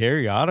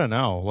scary. I don't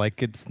know.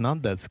 Like, it's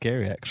not that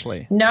scary,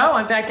 actually. No,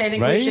 in fact, I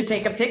think Right? we should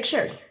take a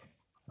picture.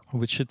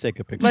 We should take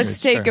a picture.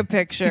 Let's take sure. a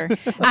picture.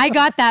 I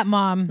got that,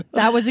 Mom.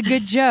 That was a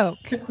good joke.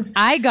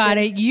 I got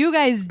it. You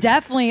guys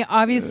definitely,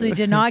 obviously,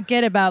 did not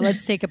get about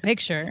let's take a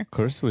picture. Of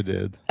course we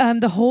did.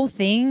 The whole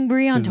thing,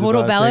 Brie, on It's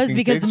Total about Bellas taking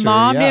because picture,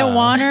 Mom yeah. didn't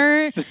want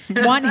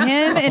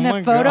him in Oh a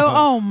my photo. God.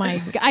 Oh my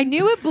God. I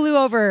knew it blew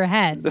over her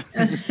head.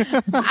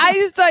 I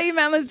just thought you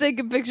meant let's take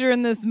a picture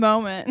in this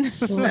moment.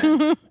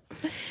 That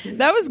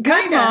was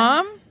good, Kinda.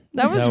 Mom.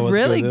 That was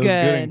really good. good. That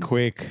was good and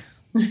quick.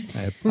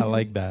 I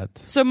like that.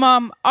 So,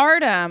 Mom,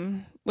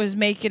 Artem was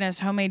making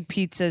us homemade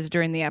pizzas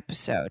during the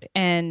episode,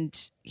 and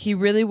he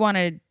really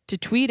wanted to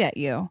tweet at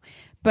you,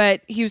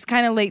 but he was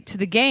kind of late to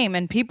the game,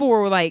 and people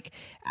were like,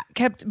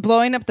 kept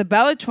blowing up the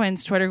Bella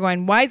Twins Twitter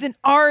going, why isn't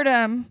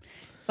Artem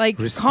like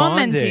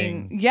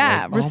commenting?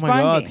 Yeah, Like, responding.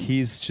 Oh my God,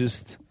 he's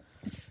just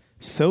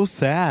so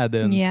sad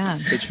and Yeah.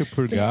 such a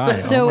poor guy.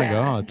 So- oh my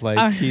God,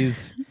 like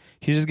he's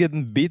just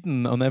getting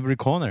beaten on every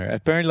corner.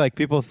 Apparently, like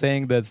people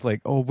saying that's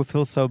like, oh, we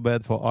feel so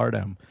bad for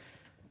Artem.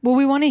 Well,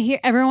 we want to hear,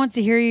 everyone wants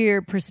to hear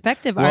your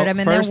perspective, Well, Artem,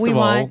 and then first we of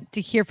all- want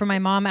to hear from my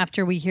mom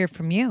after we hear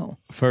from you.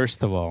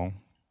 First of all,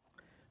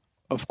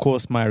 of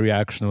course, my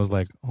reaction was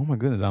like, "Oh my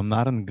goodness, I'm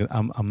not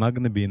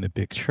going to be in the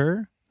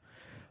picture."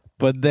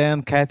 But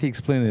then Kathy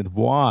explained it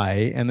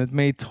why, and it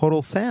made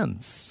total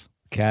sense.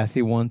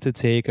 Kathy wanted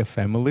to take a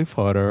family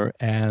photo,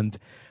 and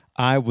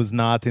I was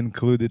not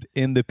included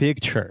in the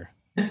picture.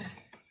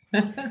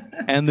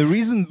 And the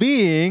reason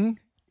being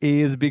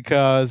is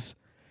because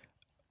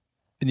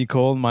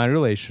Nicole and my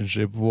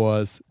relationship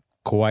was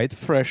quite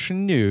fresh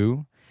and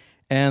new,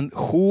 and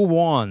who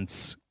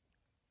wants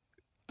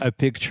a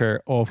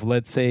picture of,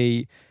 let's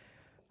say,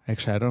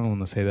 actually, I don't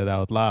want to say that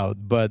out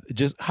loud, but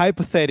just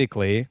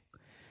hypothetically,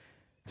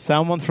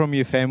 someone from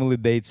your family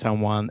dates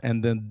someone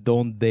and then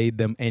don't date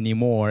them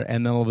anymore,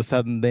 and then all of a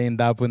sudden they end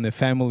up in a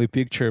family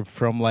picture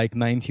from like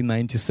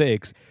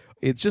 1996.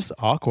 It's just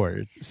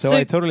awkward. So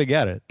I totally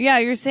get it. Yeah,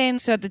 you're saying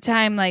so at the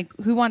time, like,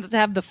 who wants to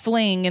have the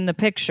fling in the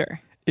picture?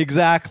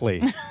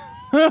 Exactly.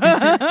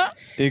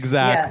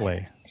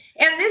 Exactly.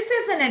 And this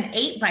isn't an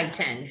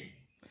 8x10.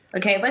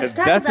 Okay, let's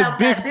talk That's a about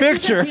big that.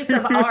 This picture. is a piece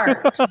of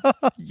art.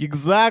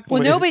 Exactly.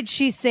 Well, no, but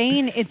she's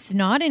saying it's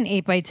not an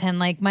 8x10.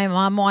 Like my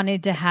mom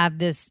wanted to have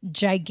this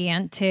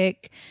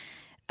gigantic,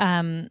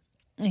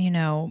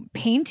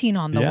 painting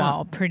on the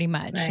wall pretty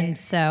much. Right. And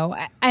so,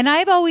 and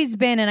I've always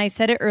been, and I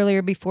said it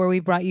earlier before we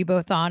brought you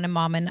both on, and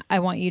Mom, and I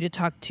want you to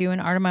talk too,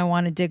 and Artem, I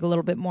want to dig a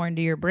little bit more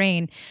into your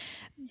brain.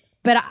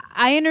 But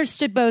I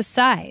understood both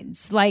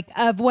sides, like,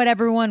 of what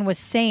everyone was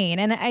saying.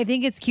 And I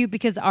think it's cute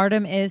because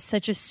Artem is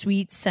such a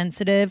sweet,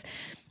 sensitive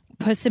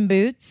Puss in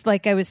Boots,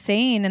 like I was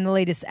saying in the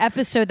latest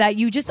episode, that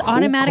you just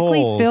automatically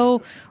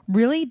feel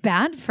really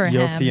bad for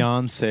your him.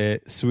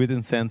 fiance, sweet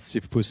and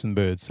sensitive Puss in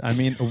Boots. I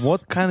mean,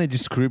 what kind of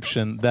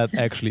description that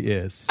actually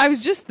is? I was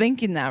just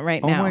thinking that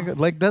right now. Oh my God,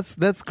 like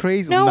that's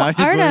crazy. No, Now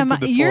you're Artem,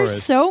 going to the you're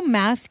forest. so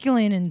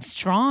masculine and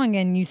strong,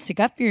 and you stick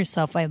up for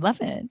yourself. I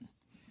love it.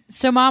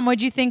 So, Mom,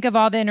 what'd you think of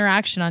all the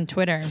interaction on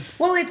Twitter?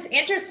 Well, it's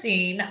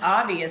interesting.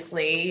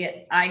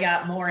 Obviously, I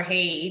got more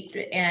hate.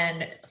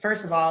 And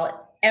first of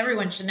all,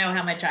 everyone should know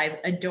how much I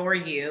adore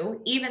you,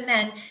 even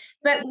then.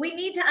 But we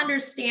need to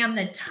understand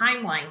the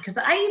timeline, because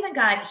I even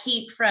got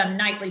heat from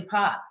Nightly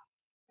Pop.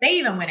 They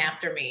even went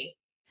after me.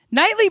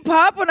 Nightly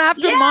Pop went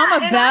after Mama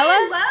and Bella?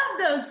 I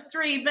love those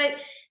three, but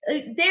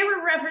they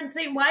were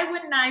referencing, why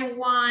wouldn't I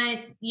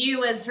want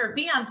you as her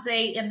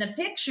fiance in the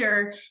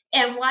picture?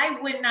 And why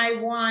wouldn't I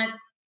want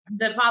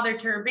the father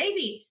to her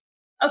baby?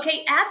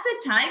 Okay, at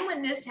the time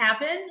when this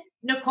happened,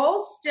 Nicole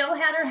still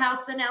had her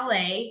house in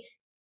LA,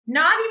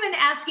 not even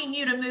asking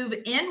you to move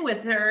in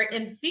with her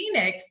in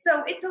Phoenix.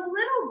 So it's a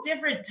little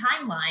different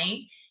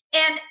timeline.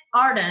 And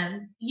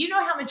Artem, you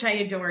know how much I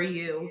adore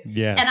you.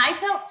 Yes. And I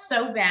felt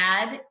so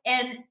bad.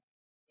 And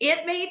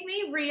it made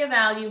me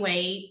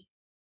reevaluate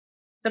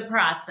the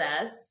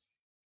process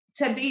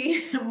to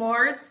be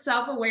more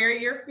self-aware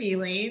of your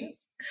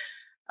feelings.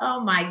 Oh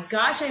my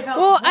gosh, I felt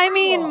Well, horrible. I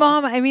mean,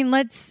 Mom,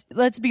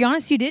 let's be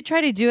honest. You did try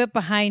to do it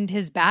behind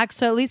his back,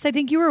 so at least I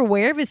think you were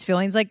aware of his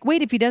feelings. Like,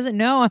 wait, if he doesn't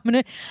know,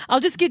 I'll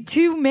just get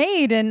two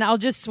made and I'll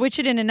just switch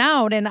it in and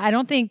out. And I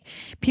don't think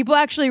people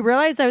actually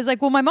realized. I was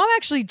like, well, my mom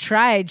actually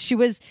tried. She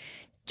was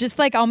just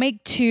like, I'll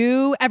make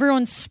two.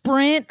 Everyone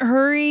sprint,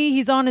 hurry.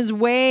 He's on his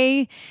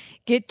way.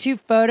 Get two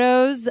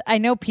photos. I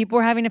know people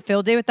were having a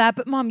field day with that,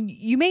 but Mom,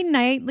 you made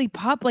Nightly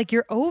Pop like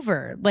you're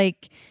over.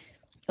 Like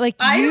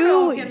I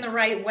you broke in the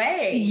right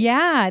way.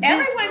 Yeah.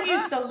 Everyone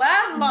used to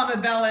love Mama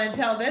Bella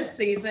until this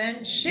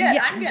season. Shit,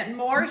 Yeah. I'm getting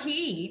more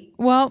heat.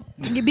 Well,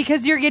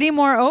 because you're getting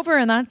more over,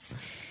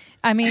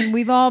 and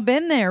we've all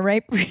been there,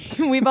 right?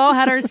 We've all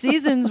had our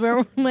seasons where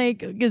we're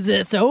like, is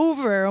this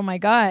over? Oh my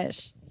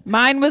gosh.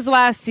 Mine was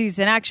last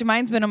season. Actually,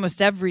 mine's been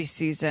almost every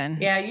season.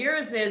 Yeah,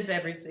 yours is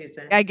every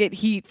season. I get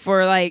heat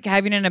for like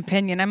having an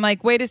opinion. I'm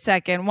like, wait a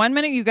second. 1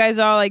 minute you guys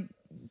are like,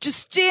 just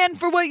stand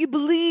for what you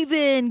believe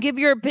in. Give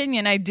your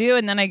opinion. I do.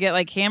 And then I get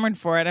like hammered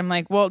for it. I'm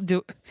like, well,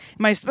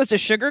 am I supposed to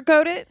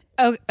sugarcoat it?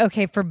 Oh,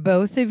 okay. For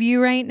both of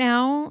you right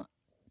now,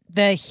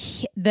 the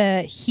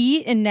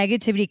heat and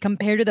negativity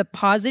compared to the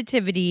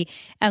positivity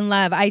and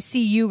love I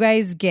see you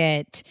guys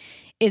get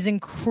is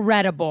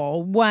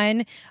incredible.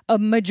 One, a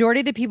majority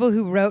of the people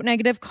who wrote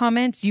negative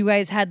comments, you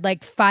guys had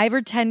like 5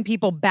 or 10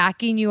 people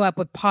backing you up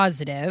with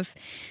positive.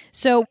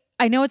 So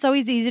I know it's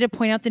always easy to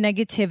point out the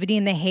negativity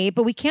and the hate,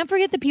 but we can't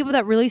forget the people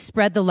that really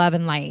spread the love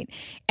and light.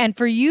 And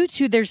for you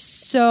two, there's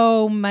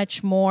so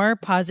much more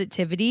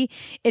positivity.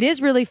 It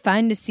is really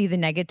fun to see the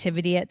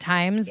negativity at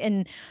times.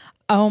 And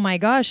oh my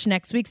gosh,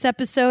 next week's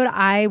episode,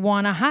 I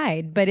want to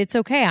hide, but it's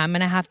okay. I'm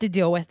going to have to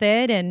deal with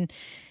it. And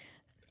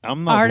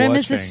I'm not Artem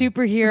watching. is a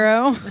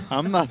superhero.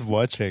 I'm not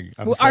watching.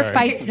 I'm Our sorry.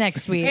 fight's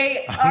next week.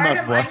 Hey, not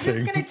Artem, I'm just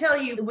watching. going to tell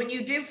you, when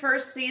you do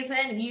first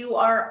season, you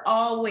are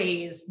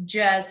always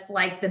just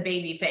like the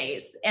baby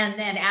face. And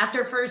then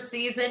after first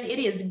season, it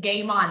is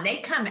game on. They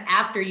come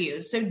after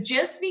you. So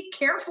just be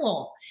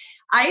careful.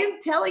 I am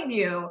telling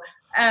you.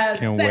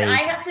 But wait. I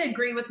have to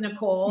agree with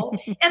Nicole,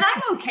 and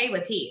I'm okay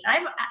with heat.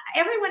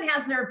 Everyone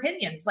has their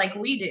opinions like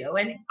we do,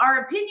 and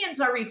our opinions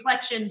are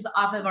reflections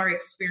off of our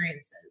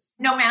experiences,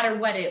 no matter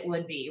what it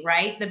would be,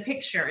 right? The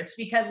picture, it's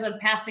because of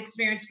past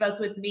experience,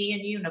 both with me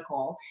and you,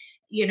 Nicole,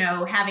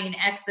 having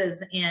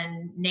exes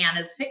in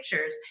Nana's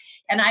pictures.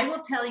 And I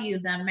will tell you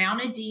the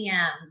amount of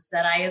DMs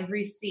that I have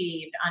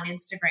received on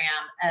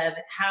Instagram of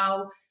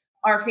how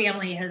our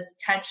family has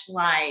touched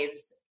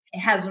lives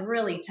has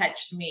really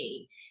touched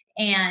me.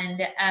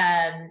 And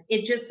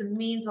it just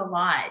means a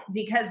lot,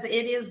 because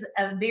it is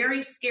a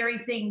very scary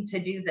thing to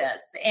do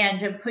this and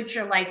to put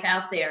your life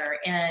out there.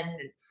 And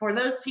for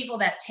those people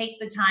that take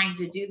the time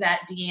to do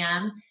that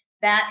DM,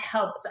 that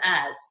helps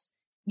us,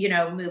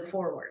 move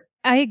forward.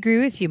 I agree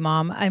with you,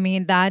 Mom. I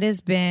mean, that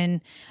has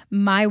been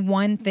my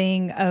one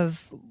thing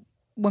of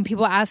when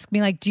people ask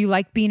me, like, do you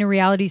like being a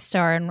reality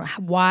star, and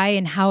why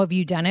and how have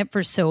you done it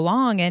for so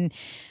long? And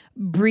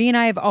Brie and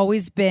I have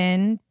always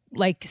been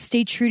like,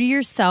 stay true to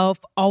yourself,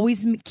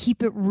 always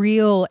keep it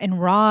real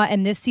and raw.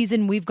 And this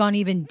season, we've gone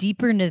even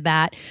deeper into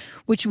that,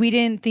 which we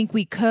didn't think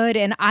we could.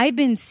 And I've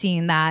been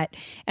seeing that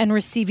and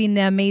receiving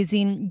the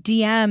amazing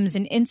DMs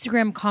and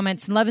Instagram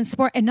comments and love and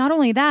support. And not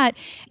only that,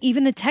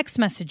 even the text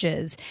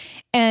messages.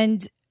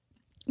 And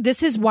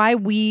this is why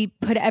we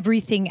put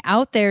everything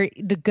out there,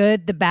 the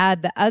good, the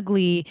bad, the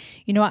ugly.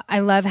 You know, I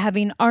love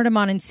having Artem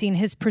on and seeing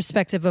his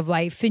perspective of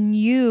life and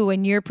you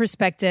and your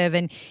perspective,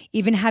 and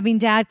even having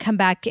Dad come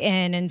back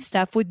in and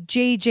stuff with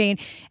JJ.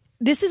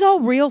 This is all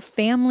real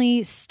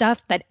family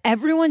stuff that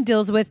everyone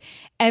deals with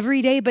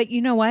every day. But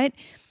you know what?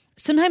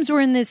 Sometimes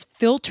we're in this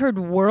filtered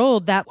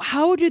world that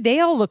how do they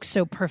all look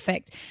so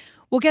perfect?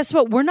 Well, guess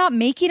what? We're not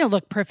making it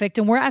look perfect,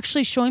 and we're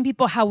actually showing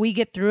people how we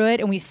get through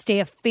it, and we stay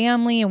a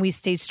family and we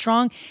stay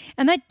strong.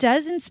 And that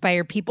does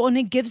inspire people, and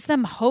it gives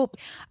them hope.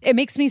 It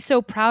makes me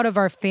so proud of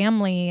our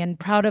family and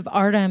proud of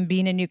Artem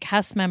being a new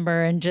cast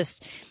member and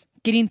just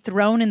getting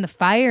thrown in the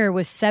fire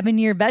with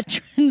 7-year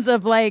veterans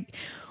of like,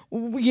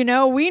 you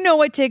know, we know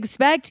what to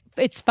expect.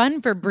 It's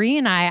fun for Bree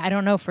and I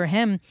don't know for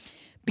him,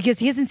 because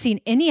he hasn't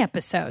seen any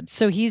episodes.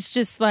 So he's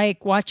just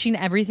like watching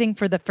everything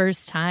for the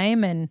first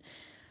time. And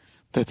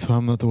that's why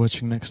I'm not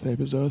watching next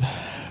episode.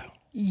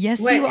 Yes,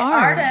 you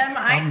are. Artem,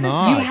 I'm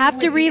not. You have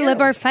to relive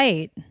our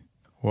fight.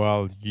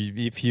 Well,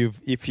 if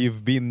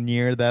you've been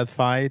near that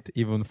fight,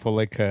 even for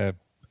like a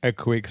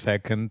quick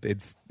second,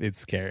 it's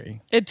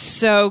scary. It's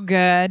so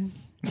good.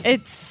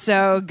 It's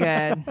so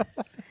good.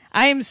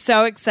 I am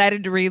so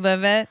excited to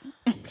relive it.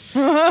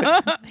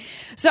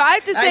 So I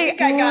have to say, I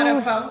think I got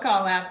a phone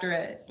call after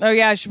it. Oh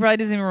yeah, she probably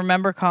doesn't even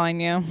remember calling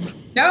you.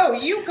 No,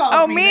 you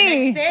called me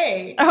the next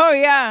day. Oh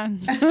yeah.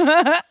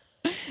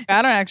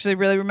 I don't actually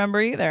really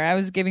remember either. I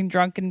was giving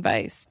drunken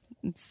advice.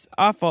 It's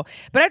awful.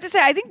 But I have to say,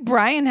 I think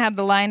Brian had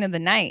the line of the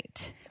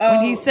night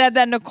when he said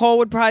that Nicole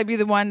would probably be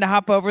the one to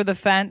hop over the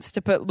fence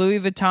to put Louis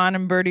Vuitton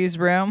in Birdie's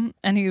room,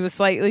 and he was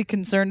slightly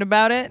concerned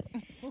about it.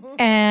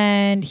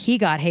 And he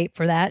got hate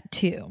for that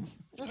too.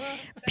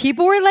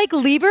 People were like,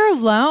 leave her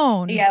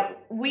alone. Yeah,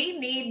 we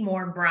need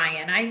more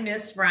Brian. I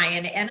miss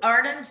Brian. And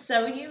Artem,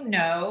 so you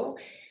know,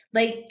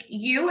 like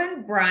you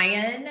and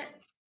Brian,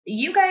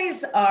 you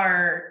guys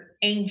are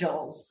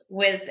angels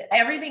with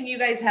everything you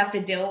guys have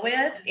to deal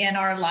with in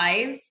our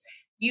lives.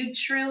 You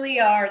truly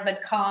are the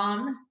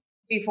calm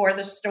before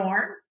the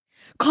storm.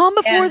 Calm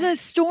before the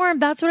storm.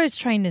 That's what I was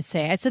trying to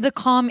say. I said the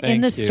calm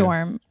in the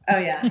storm. Oh,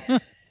 yeah.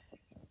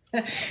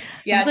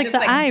 Yeah, it's like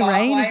the eye,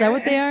 right? Wire. Is that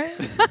what they are?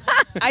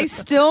 I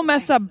still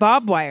mess up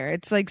bob wire.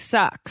 It's like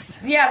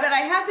sucks. Yeah, but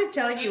I have to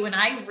tell you, when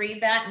I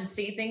read that and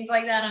see things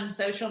like that on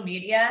social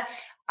media,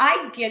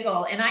 I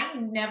giggle, and I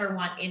never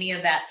want any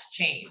of that to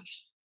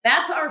change.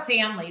 That's our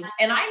family.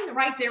 And I'm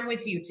right there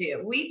with you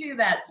too. We do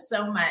that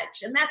so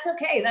much, and that's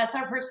okay. That's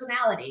our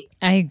personality.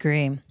 I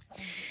agree.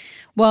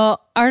 Well,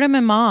 Artem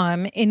and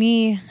Mom,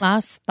 any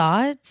last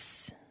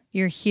thoughts?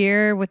 You're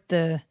here with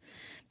the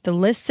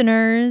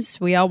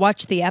listeners. We all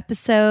watched the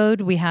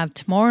episode. We have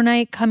tomorrow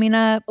night coming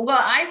up. Well,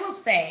 I will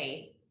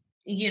say,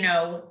 you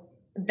know,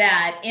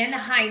 that in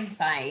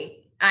hindsight,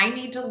 I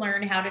need to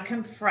learn how to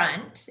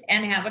confront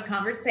and have a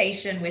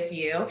conversation with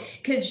you,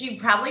 because you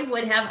probably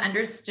would have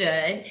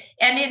understood.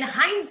 And in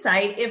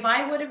hindsight, if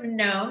I would have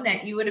known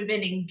that you would have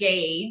been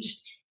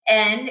engaged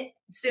and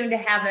soon to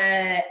have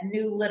a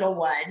new little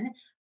one,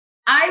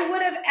 I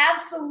would have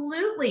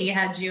absolutely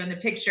had you in the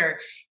picture.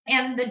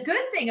 And the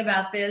good thing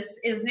about this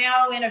is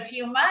now in a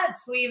few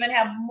months, we even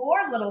have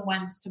more little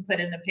ones to put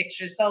in the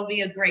picture. So it'll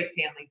be a great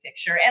family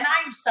picture. And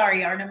I'm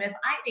sorry, Artem, if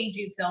I made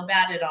you feel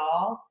bad at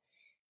all.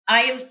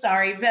 I am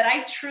sorry, but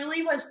I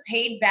truly was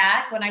paid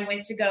back when I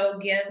went to go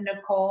give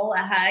Nicole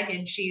a hug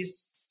and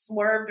she's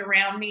swerved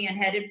around me and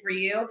headed for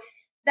you.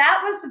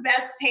 That was the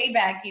best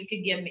payback you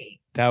could give me.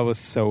 That was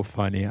so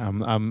funny.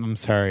 I'm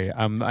sorry.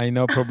 I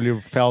know probably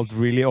felt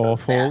really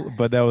awful,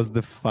 but that was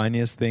the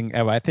funniest thing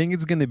ever. I think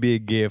it's going to be a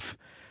GIF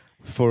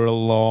for a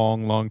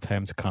long, long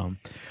time to come.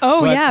 Oh,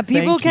 but yeah.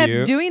 People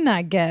kept doing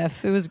that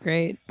GIF. It was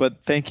great.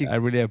 But thank you. I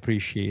really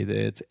appreciate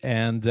it.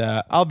 And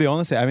I'll be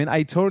honest. I mean,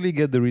 I totally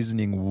get the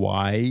reasoning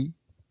why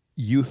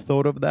you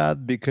thought of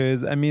that,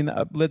 because, I mean,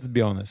 let's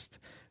be honest.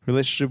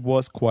 Relationship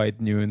was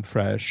quite new and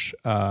fresh.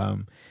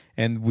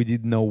 And we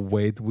didn't know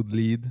where it would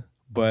lead.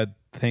 But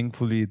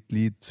thankfully, it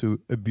led to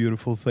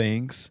beautiful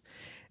things.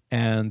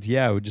 And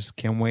yeah, we just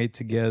can't wait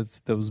to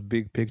get those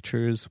big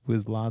pictures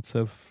with lots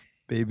of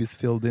babies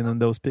filled in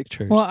those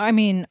pictures. Well, I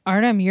mean,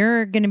 Artem,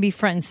 you're going to be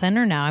front and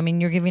center now. I mean,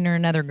 you're giving her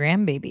another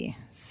grandbaby.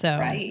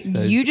 So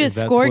you just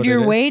scored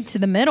your way to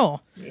the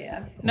middle.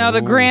 Yeah. Now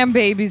the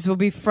grandbabies will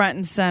be front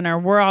and center.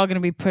 We're all going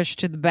to be pushed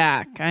to the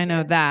back. I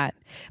know that.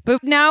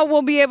 But now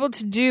we'll be able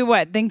to do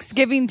what?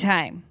 Thanksgiving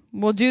time.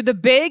 We'll do the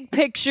big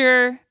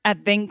picture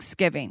at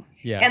Thanksgiving.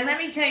 Yes. And let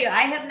me tell you,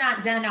 I have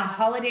not done a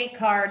holiday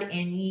card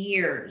in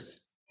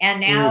years. And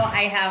now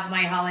I have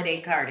my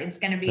holiday card. It's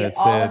going to be of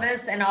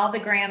us and all the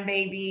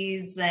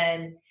grandbabies,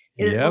 and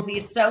it will be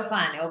so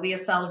fun. It will be a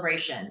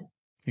celebration.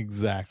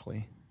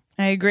 Exactly.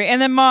 I agree.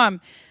 And then,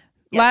 Mom,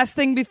 last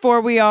thing before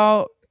we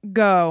all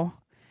go,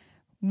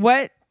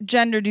 what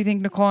gender do you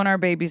think Nicole and our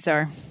babies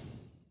are?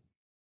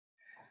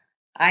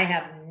 I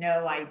have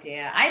no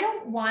idea. I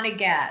don't want to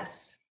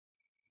guess.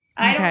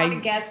 I don't want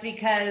to guess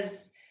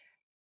because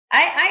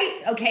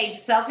okay,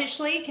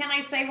 selfishly, can I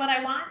say what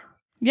I want?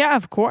 Yeah,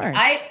 of course.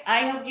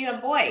 I hope you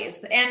have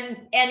boys. And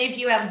if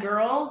you have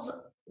girls,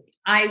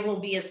 I will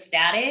be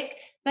ecstatic.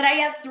 But I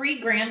have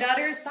 3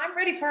 granddaughters, so I'm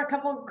ready for a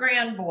couple of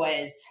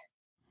grandboys.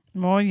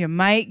 Well, you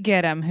might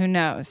get them. Who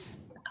knows?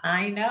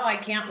 I know. I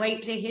can't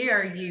wait to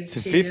hear you It's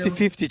a two.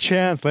 50-50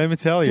 chance, let me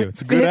tell you.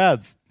 It's good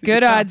odds.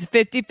 Good odds,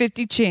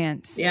 50-50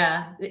 chance.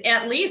 Yeah,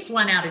 at least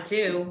 1 out of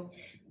 2.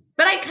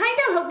 But I kind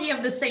of hope you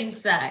have the same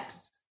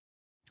sex.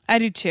 I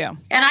do too.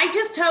 And I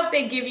just hope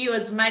they give you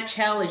as much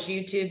hell as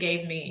you two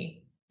gave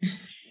me.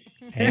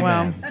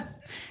 Well,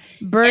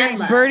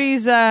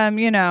 Birdie's,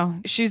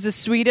 she's the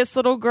sweetest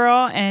little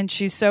girl and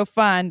she's so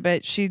fun,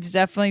 but she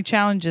definitely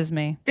challenges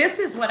me. This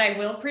is what I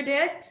will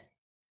predict.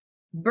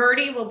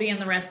 Birdie will be in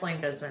the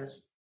wrestling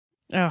business.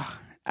 Ugh.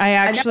 I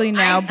actually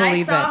now believe it.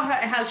 I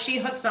saw how she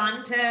hooks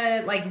on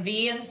to like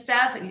V and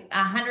stuff.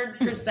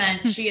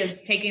 100% she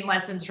is taking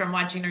lessons from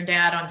watching her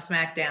dad on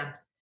SmackDown.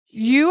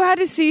 You had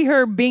to see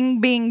her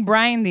bing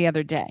Brian the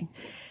other day.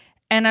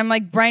 And I'm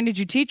like, Brian, did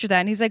you teach her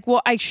that? And he's like,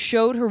 well, I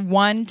showed her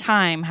one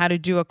time how to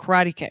do a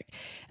karate kick.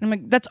 And I'm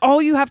like, that's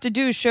all you have to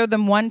do is show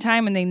them one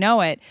time and they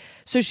know it.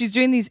 So she's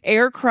doing these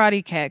air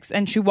karate kicks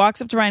and she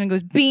walks up to Brian and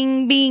goes,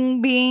 bing,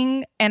 bing,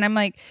 bing. And I'm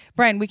like,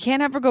 Brian, we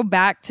can't have her go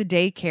back to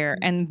daycare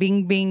and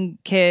bing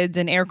kids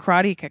and air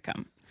karate kick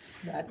them.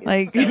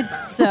 Like,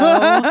 it's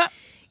so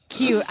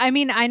cute. I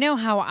mean, I know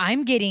how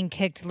I'm getting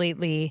kicked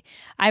lately.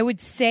 I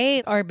would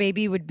say our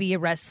baby would be a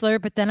wrestler,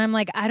 but then I'm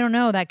like, I don't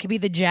know. That could be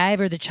the jive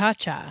or the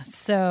cha-cha.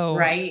 So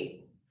right.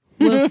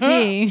 We'll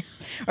see.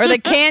 Or the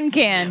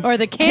can. Or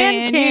the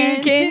can.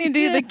 Can you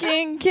do the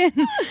can?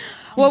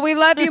 Well, we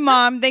love you,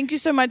 Mom. Thank you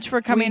so much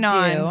for coming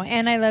on.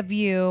 And I love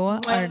you,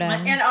 Artem.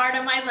 And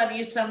Artem, I love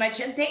you so much.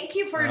 And thank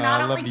you for not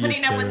only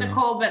putting up with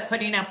Nicole, but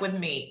putting up with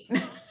me.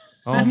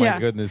 Oh my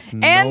goodness.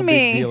 No and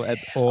big deal at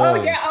all.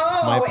 Oh, yeah.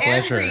 Oh, my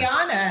pleasure. And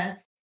Brianna.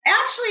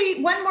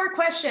 Actually, one more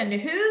question.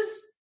 Who's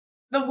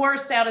the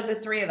worst out of the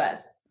 3 of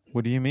us?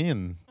 What do you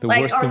mean? The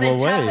like, worst or in the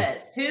what way?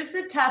 toughest? Who's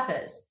the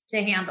toughest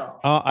to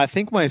handle? I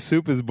think my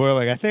soup is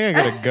boiling. I think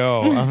I gotta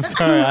go. I'm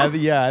sorry. I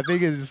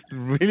think it's just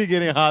really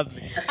getting hot.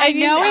 I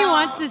know he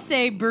wants to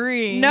say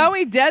Brie. No,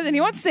 he doesn't.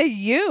 He wants to say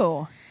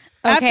you.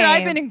 Okay. After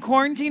I've been in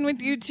quarantine with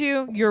you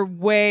two, you're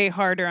way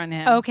harder on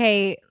him.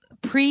 Okay.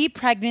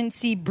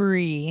 Pre-pregnancy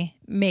Brie,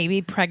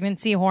 maybe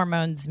pregnancy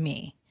hormones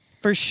me.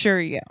 For sure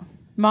you.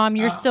 Mom,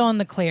 you're still in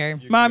the clear.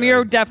 Mom,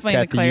 you're definitely in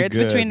the Kathy, clear. you're It's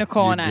good. between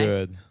Nicole You're and I.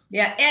 good.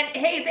 Yeah, and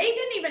hey, they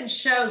didn't even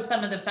show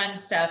some of the fun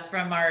stuff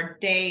from our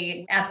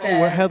day at the.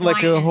 We had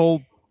like a wine-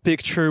 whole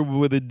picture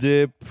with a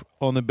dip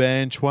on the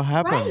bench. What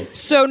happened? Right.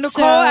 So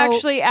Nicole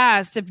actually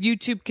asked if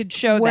YouTube could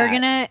show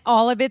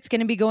All of it's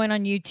gonna be going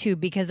on YouTube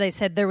because I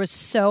said there was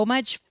so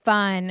much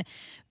fun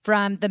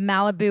from the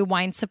Malibu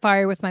wine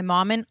safari with my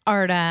mom and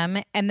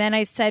Artem. And then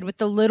I said with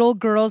the little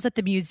girls at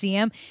the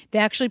museum, they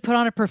actually put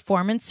on a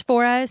performance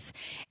for us.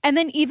 And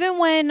then even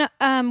when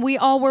we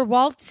all were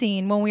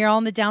waltzing, when we were all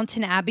in the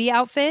Downton Abbey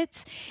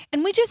outfits,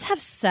 and we just have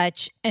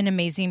such an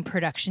amazing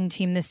production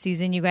team this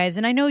season, you guys.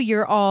 And I know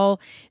you're all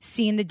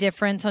seeing the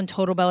difference on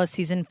Total Bella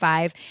season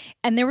 5.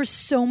 And there were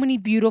so many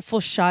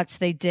beautiful shots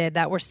they did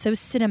that were so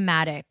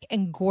cinematic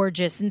and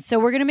gorgeous. And so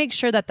we're going to make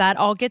sure that that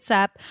all gets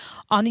up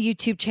on the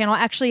YouTube channel.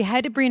 Actually,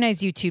 head to Brie and I's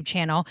YouTube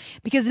channel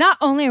because not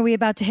only are we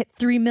about to hit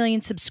 3 million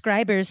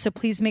subscribers, so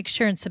please make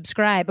sure and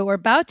subscribe, but we're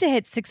about to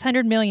hit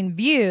 600 million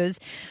views,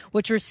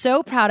 which we're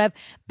so proud of.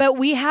 But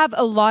we have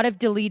a lot of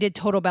deleted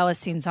Total Bella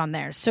scenes on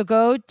there. So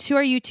go to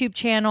our YouTube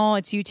channel.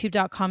 It's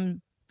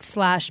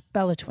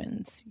youtube.com/Bella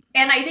Twins.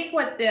 And I think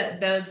what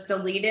those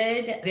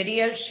deleted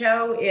videos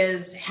show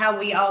is how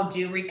we all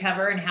do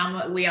recover and how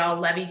much we all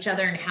love each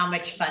other and how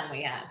much fun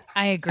we have.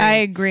 I agree. I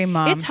agree,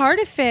 Mom. It's hard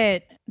to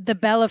fit the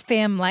Bella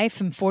fam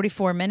life in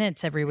 44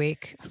 minutes every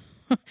week.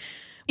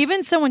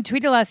 Even someone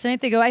tweeted last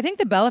night, they go, I think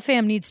the Bella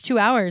fam needs 2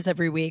 hours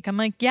every week. I'm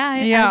like,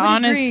 I would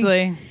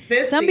honestly.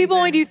 agree. Some people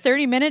only do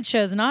 30-minute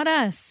shows, not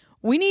us.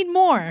 We need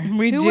more.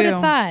 We Who do. would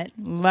have thought?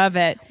 Love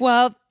it.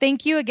 Well,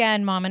 thank you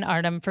again, Mom and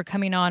Artem, for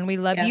coming on. We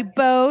love you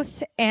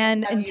both.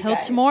 And Love you until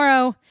guys.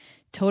 tomorrow,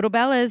 Total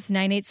Bellas,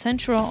 9/8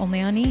 Central,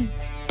 only on E!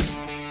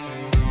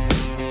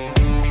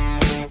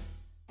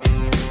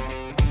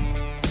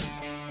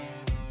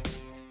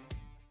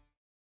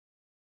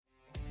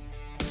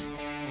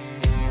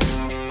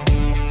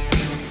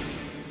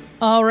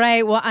 All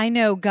right. Well, I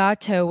know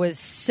Gato was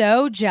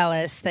so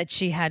jealous that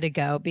she had to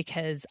go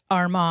because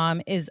our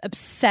mom is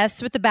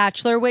obsessed with The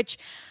Bachelor, which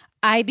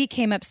I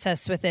became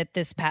obsessed with it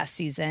this past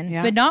season,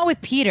 but not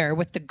with Peter,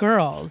 with the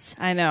girls.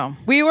 I know.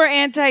 We were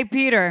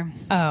anti-Peter.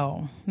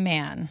 Oh,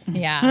 man.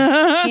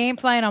 Yeah. He ain't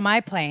flying on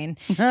my plane.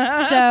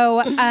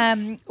 So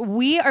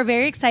we are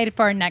very excited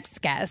for our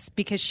next guest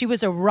because she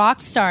was a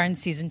rock star in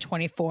season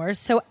 24.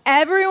 So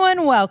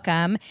everyone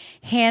welcome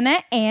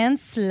Hannah Ann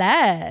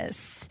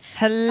Sless.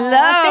 Hello.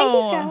 Thank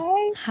you, guys.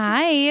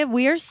 Hi.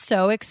 We are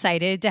so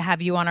excited to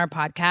have you on our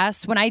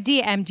podcast. When I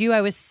DM'd you,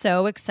 I was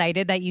so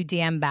excited that you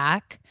DM'd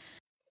back.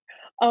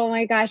 Oh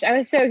my gosh, I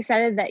was so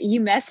excited that you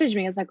messaged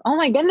me. I was like, oh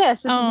my goodness,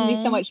 this is going to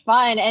be so much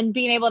fun. And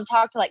being able to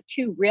talk to like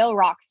 2 real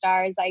rock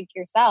stars like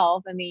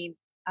yourself, I mean,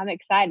 I'm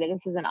excited.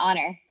 This is an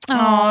honor.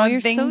 Oh,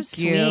 you're thank so you.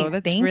 sweet.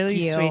 That's Thank really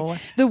you. sweet.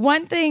 The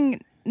one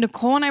thing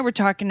Nicole and I were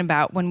talking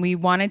about when we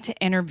wanted to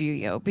interview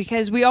you,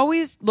 because we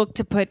always look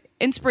to put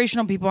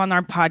inspirational people on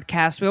our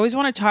podcast. We always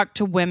want to talk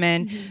to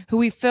women who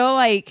we feel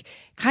like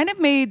kind of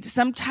made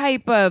some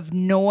type of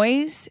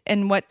noise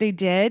in what they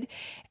did.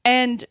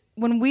 And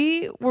when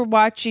we were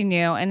watching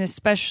you, and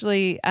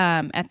especially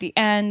at the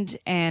end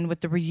and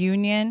with the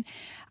reunion,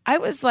 I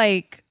was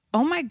like,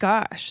 oh my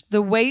gosh,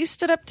 the way you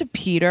stood up to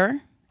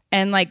Peter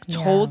and like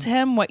told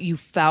him what you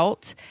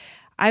felt,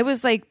 I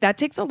was like, that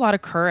takes a lot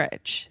of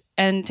courage.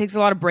 And takes a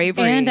lot of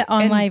bravery. And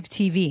on live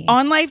TV.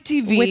 On live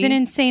TV. With an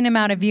insane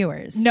amount of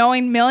viewers.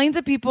 Knowing millions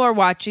of people are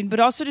watching, but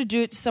also to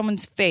do it to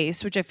someone's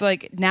face, which I feel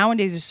like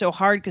nowadays is so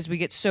hard because we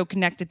get so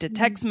connected to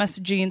text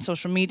messaging and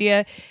social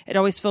media. It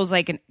always feels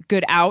like a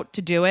good out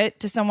to do it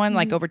to someone,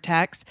 like over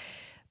text.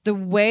 The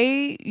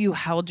way you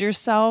held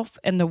yourself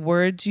and the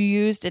words you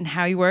used and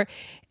how you were,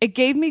 it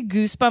gave me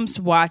goosebumps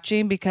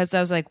watching, because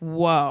I was like,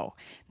 whoa,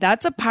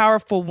 that's a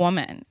powerful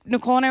woman.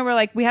 Nicole and I were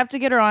like, we have to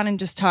get her on and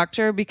just talk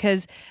to her,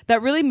 because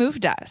that really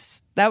moved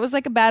us. That was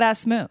like a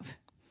badass move.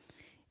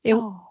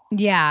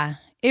 Yeah,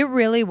 it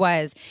really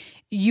was.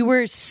 You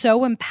were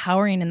so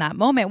empowering in that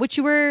moment, which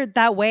you were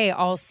that way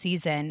all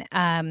season.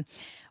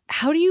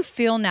 How do you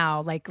feel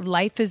now? Like,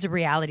 life as a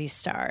reality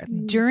star,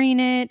 during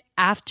it,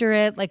 after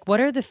it, like,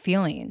 what are the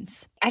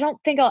feelings? I don't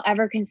think I'll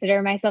ever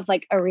consider myself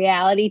like a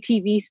reality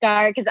TV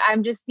star, because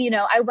I'm just,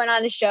 I went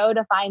on a show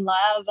to find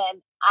love,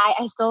 and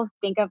I still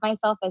think of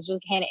myself as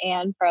just Hannah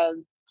Ann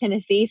from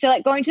Tennessee. So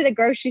like going to the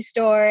grocery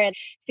store and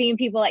seeing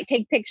people like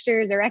take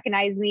pictures or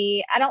recognize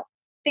me, I don't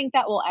think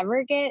that will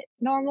ever get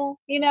normal,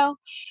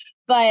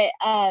 but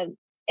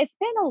it's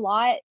been a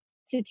lot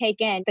to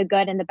take in, the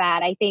good and the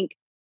bad. I think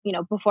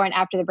before and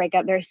after the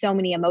breakup, there are so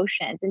many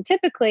emotions. And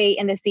typically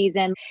in the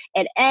season,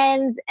 it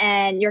ends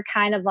and you're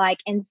kind of like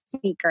in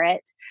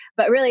secret.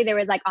 But really, there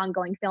was like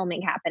ongoing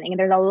filming happening. And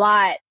there's a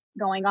lot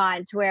going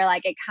on to where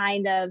like it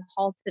kind of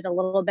halted a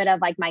little bit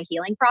of like my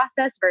healing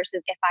process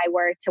versus if I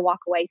were to walk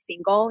away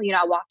single.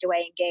 I walked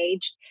away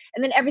engaged.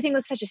 And then everything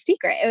was such a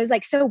secret. It was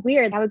like so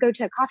weird. I would go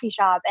to a coffee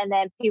shop and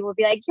then people would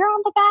be like, "You're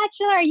on The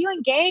Bachelor. Are you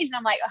engaged?" And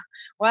I'm like, "Oh,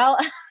 well,"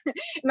 in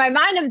my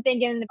mind, I'm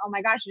thinking, "Oh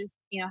my gosh, I just,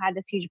 had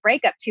this huge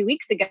breakup 2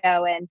 weeks ago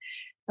and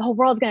the whole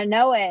world's going to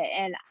know it."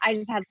 And I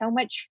just had so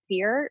much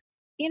fear,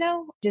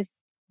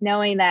 just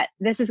knowing that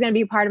this was going to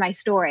be part of my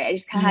story. I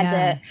just kind of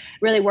had to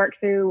really work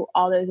through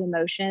all those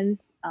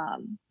emotions.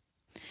 And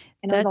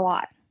it was a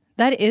lot.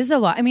 That is a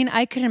lot. I mean,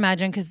 I could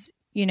imagine because,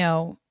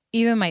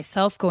 even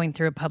myself going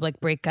through a public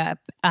breakup,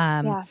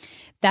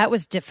 that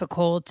was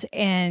difficult.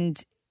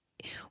 And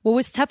what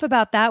was tough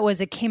about that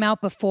was it came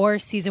out before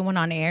season 1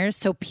 on air.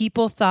 So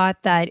people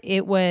thought that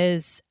it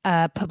was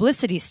a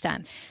publicity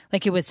stunt.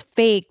 Like it was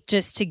fake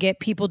just to get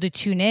people to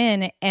tune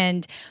in.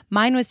 And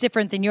mine was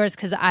different than yours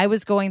because I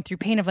was going through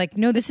pain of like,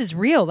 no, this is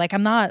real. Like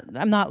I'm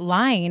not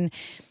lying.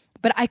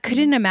 But I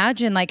couldn't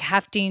imagine like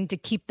having to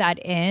keep that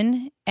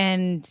in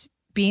and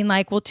being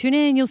like, well, tune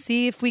in, you'll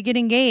see if we get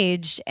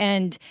engaged.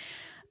 And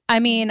I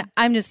mean,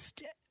 I'm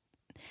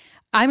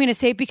going to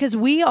say it because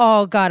we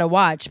all got to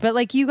watch, but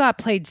like you got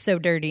played so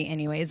dirty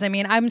anyways. I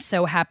mean, I'm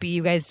so happy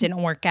you guys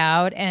didn't work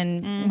out,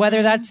 and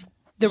whether that's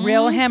the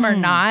real him or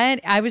not,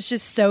 I was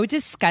just so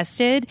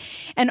disgusted.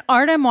 And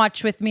Artem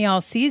watched with me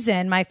all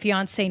season, my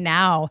fiance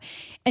now,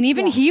 and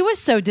even he was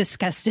so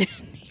disgusted.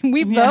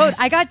 We both,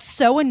 I got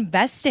so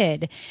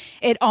invested.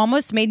 It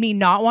almost made me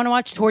not want to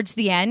watch towards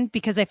the end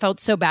because I felt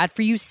so bad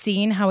for you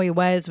seeing how he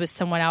was with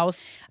someone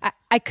else.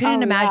 I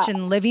couldn't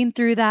imagine living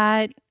through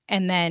that.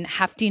 And then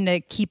having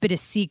to keep it a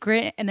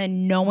secret and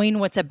then knowing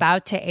what's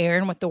about to air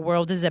and what the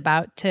world is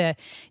about to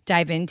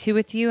dive into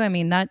with you. I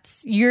mean,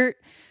 you're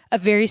a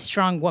very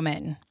strong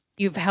woman.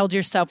 You've held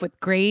yourself with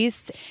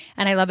grace.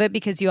 And I love it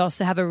because you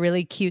also have a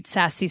really cute,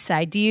 sassy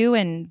side to you.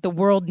 And the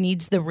world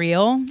needs the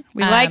real.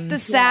 We like the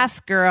sass,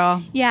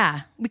 girl.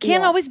 Yeah. We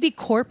can't always be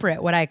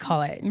corporate, what I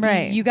call it.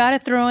 Right. You got to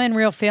throw in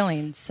real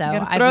feelings. So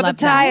I throw the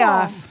tie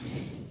off.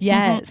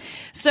 Yes.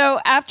 So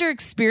after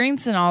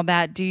experiencing all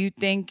that, do you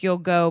think you'll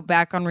go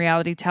back on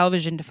reality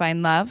television to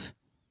find love?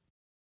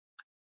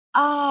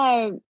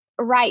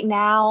 Right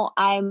now,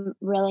 I'm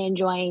really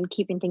enjoying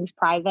keeping things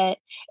private.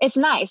 It's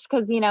nice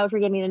because, if you're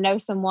getting to know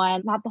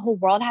someone, not the whole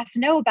world has to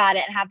know about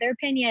it and have their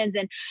opinions.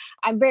 And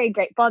I'm very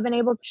grateful I've been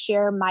able to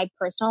share my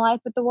personal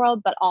life with the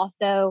world, but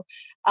also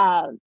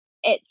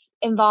it's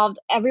involved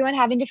everyone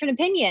having different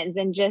opinions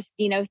and just,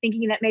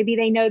 thinking that maybe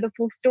they know the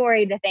full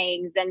story to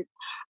things. And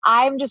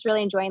I'm just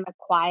really enjoying the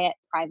quiet,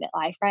 private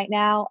life right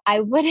now.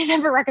 I wouldn't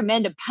ever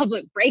recommend a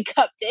public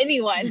breakup to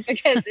anyone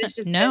because it's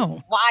just been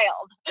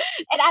wild.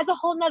 It adds a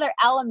whole nother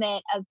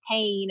element of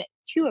pain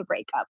to a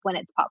breakup when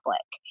it's public.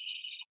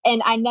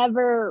 And I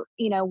never,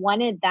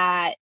 wanted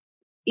that.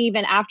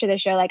 Even after the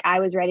show, like I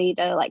was ready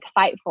to like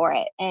fight for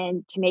it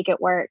and to make it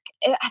work.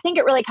 I think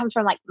it really comes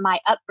from like my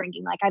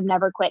upbringing. Like I've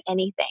never quit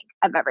anything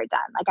I've ever done.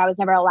 Like I was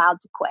never allowed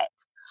to quit.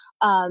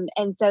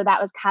 And so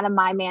that was kind of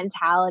my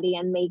mentality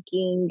and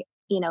making,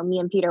 me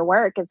and Peter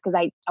work is because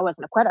I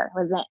wasn't a quitter,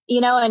 wasn't,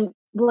 and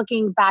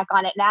looking back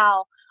on it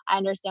now, I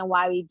understand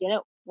why we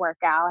didn't work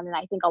out. And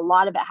I think a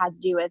lot of it has to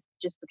do with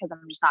just because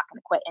I'm just not going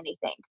to quit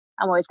anything.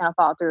 I'm always going to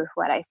follow through with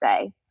what I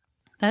say.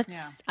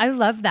 I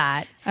love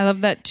that. I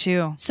love that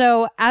too.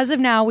 So as of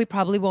now, we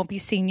probably won't be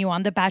seeing you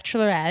on The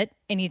Bachelorette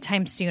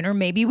anytime soon, or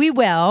maybe we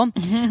will.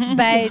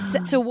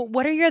 But so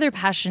what are your other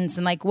passions,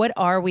 and like, what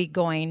are we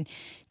going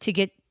to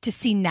get to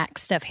see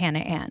next of Hannah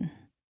Ann?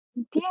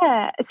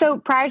 Yeah. So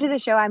prior to the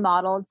show, I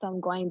modeled. So I'm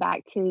going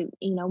back to,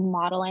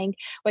 modeling,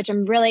 which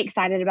I'm really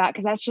excited about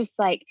because that's just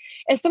like,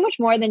 it's so much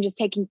more than just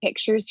taking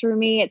pictures for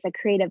me. It's a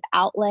creative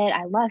outlet.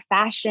 I love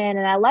fashion,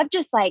 and I love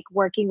just like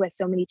working with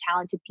so many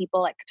talented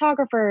people like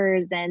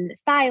photographers and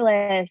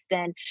stylists.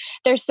 And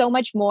there's so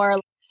much more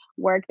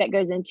work that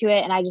goes into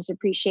it. And I just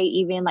appreciate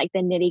even like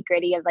the nitty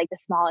gritty of like the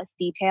smallest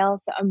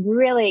details. So I'm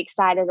really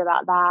excited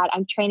about that.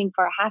 I'm training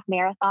for a half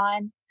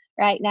marathon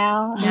right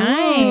now.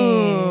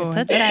 Nice.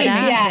 That's amazing.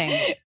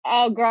 Yeah.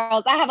 Oh,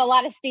 girls, I have a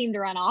lot of steam to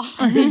run off.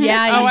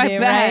 Yeah, I do,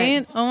 bet.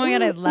 right? Oh my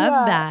God, I love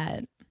Yeah.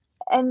 that.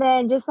 And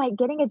then just like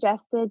getting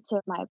adjusted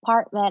to my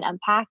apartment,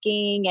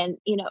 unpacking, and,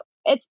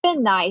 it's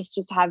been nice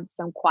just to have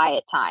some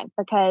quiet time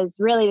because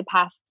really the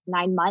past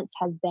 9 months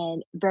has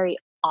been very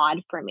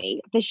odd for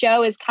me. The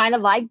show is kind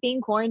of like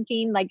being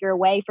quarantined, like you're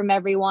away from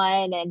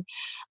everyone.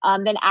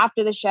 And then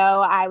after the show,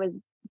 I was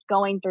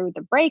going through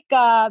the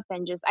breakup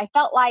and just, I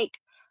felt like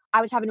I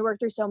was having to work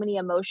through so many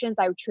emotions.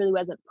 I truly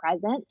wasn't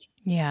present.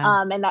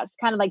 Yeah. And that's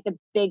kind of like the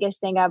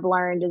biggest thing I've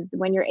learned is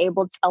when you're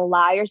able to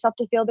allow yourself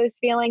to feel those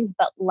feelings,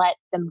 but let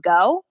them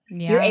go,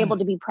 you're able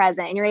to be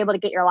present and you're able to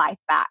get your life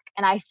back.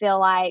 And I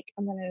feel like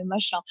I'm going to be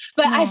emotional,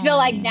 but I feel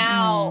like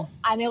now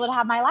I'm able to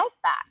have my life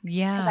back.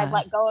 Yeah. Because I've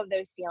let go of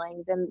those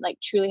feelings and like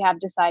truly have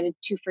decided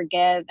to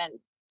forgive. And,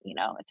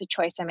 it's a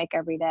choice I make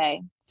every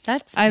day.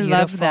 That's I beautiful.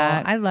 love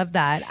that. I love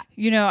that.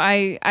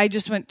 I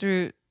just went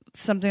through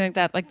something like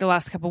that like the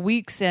last couple of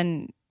weeks,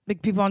 and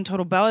like people on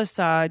Total Bella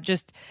saw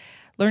just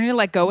learning to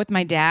let go with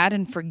my dad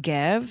and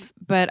forgive.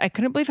 But I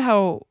couldn't believe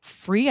how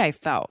free I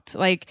felt.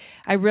 Like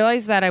I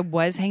realized that I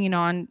was hanging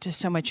on to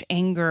so much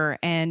anger,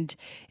 and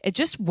it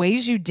just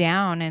weighs you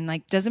down and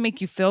like doesn't make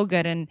you feel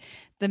good. And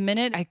the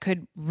minute I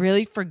could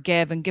really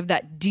forgive and give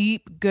that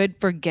deep, good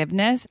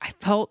forgiveness, I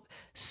felt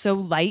so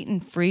light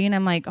and free. And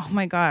I'm like, oh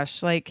my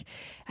gosh, like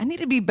I need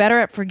to be better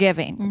at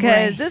forgiving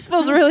because this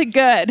feels really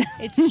good.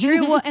 It's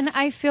true. Well, and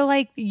I feel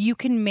like you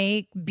can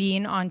make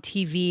being on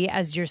TV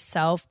as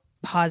yourself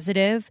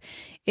positive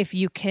if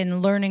you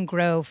can learn and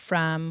grow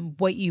from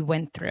what you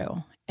went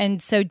through.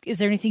 And so is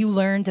there anything you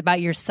learned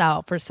about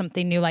yourself or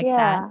something new like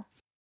that?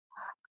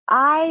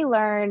 I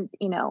learned,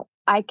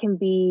 I can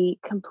be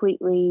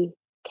completely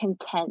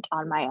content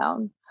on my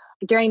own.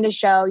 During the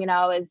show,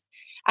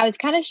 I was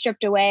kind of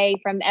stripped away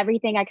from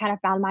everything I kind of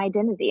found my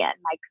identity in,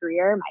 my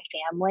career,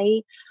 my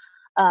family,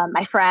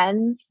 my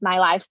friends, my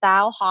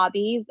lifestyle,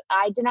 hobbies.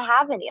 I didn't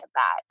have any of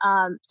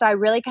that. So I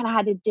really kind of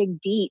had to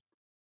dig deep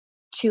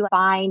to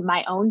find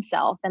my own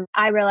self. And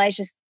I realized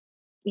just,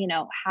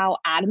 how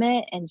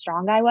adamant and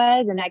strong I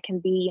was. And I can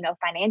be,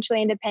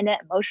 financially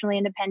independent, emotionally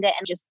independent.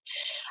 And just,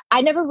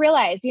 I never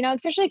realized,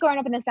 especially growing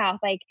up in the South,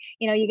 like,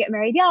 you get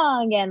married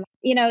young and,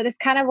 that's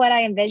kind of what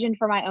I envisioned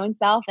for my own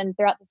self. And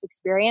throughout this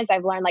experience,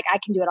 I've learned like I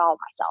can do it all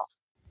myself.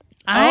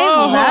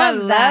 I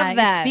love that.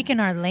 that. You're speaking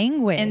our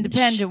language.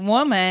 Independent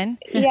woman.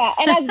 Yeah.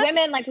 And as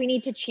women, like we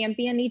need to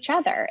champion each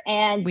other.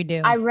 And we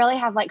do. I really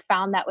have like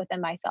found that within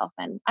myself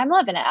and I'm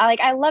loving it.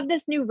 I love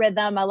this new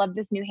rhythm. I love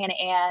this new Hannah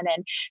Ann,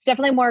 and it's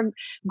definitely more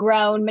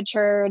grown,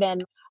 matured,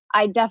 and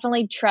I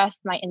definitely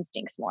trust my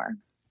instincts more.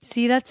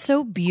 See, that's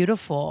so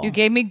beautiful. You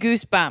gave me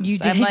goosebumps. You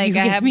did. I'm like, You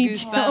I gave have me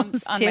goosebumps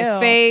chills, on too. my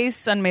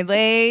face, on my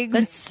legs.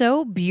 That's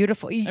so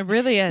beautiful. It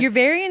really is. You're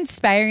very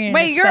inspiring. and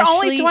Wait, you're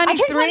only especially-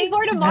 23? I turn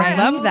 24 tomorrow. I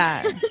love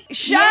that.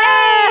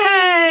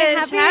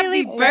 Yes!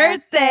 Happy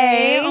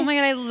birthday. Oh my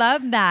God, I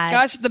love that.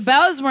 Gosh, if the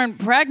Bellas weren't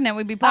pregnant,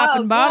 we'd be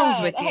popping bottles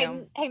good. with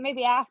you. Hey,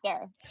 maybe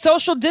after.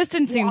 Social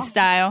distancing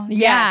style.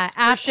 Yeah, Yes, for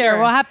after sure.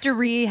 we'll have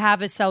to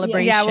have a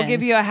celebration. Yeah, we'll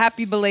give you a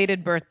happy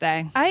belated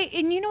birthday.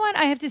 And you know what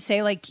I have to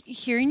say, like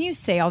hearing you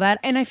say all that,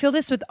 and I feel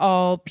this with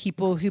all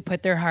people who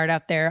put their heart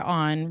out there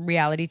on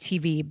reality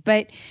TV,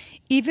 but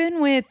even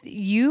with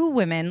you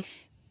women,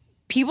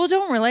 people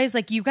don't realize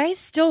like you guys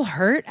still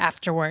hurt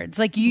afterwards.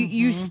 Like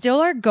you still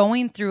are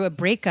going through a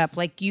breakup.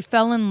 Like you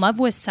fell in love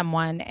with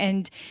someone,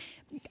 and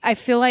I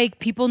feel like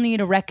people need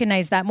to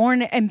recognize that more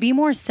and be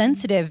more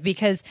sensitive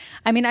because,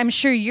 I mean, I'm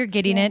sure you're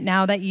getting it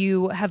now that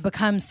you have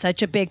become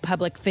such a big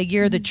public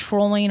figure, the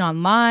trolling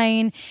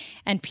online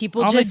and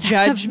people All just the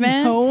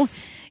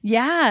judgments.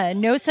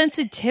 no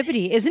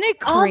sensitivity. Isn't it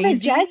crazy? All the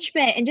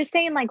judgment and just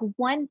saying like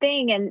one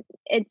thing and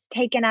it's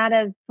taken out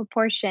of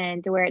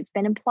proportion to where it's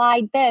been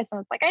implied this.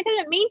 And it's like, I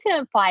didn't mean to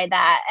imply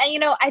that.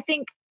 And, I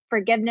think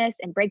forgiveness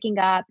and breaking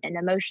up and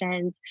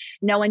emotions,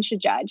 no one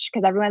should judge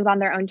because everyone's on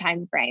their own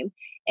time frame.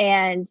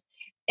 And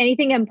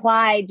anything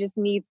implied just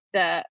needs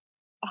the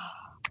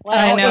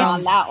I know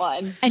on that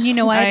one. And you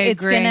know what? I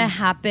It's agree. going to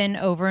happen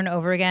over and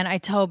over again. I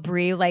tell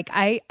Brie, like,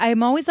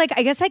 I'm always like,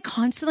 I guess I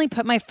constantly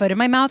put my foot in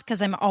my mouth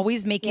because I'm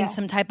always making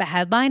some type of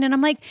headline. And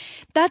I'm like,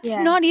 that's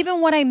not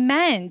even what I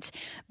meant.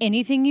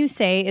 Anything you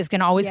say is going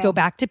to always go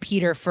back to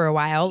Peter for a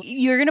while.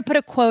 You're going to put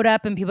a quote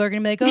up and people are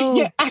going to be like,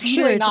 oh,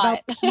 Peter, it's about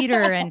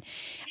Peter. And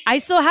I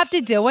still have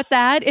to deal with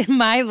that in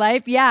my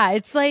life. Yeah,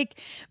 it's like,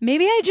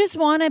 maybe I just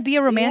want to be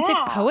a romantic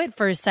poet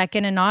for a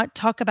second and not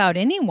talk about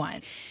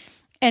anyone.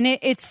 And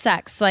it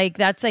sucks. Like,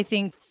 that's, I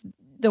think,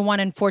 the one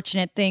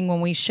unfortunate thing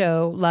when we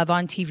show love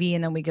on TV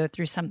and then we go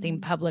through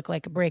something public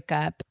like a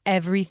breakup,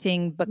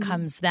 everything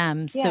becomes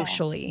them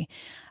socially.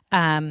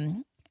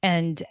 And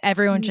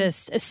everyone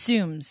just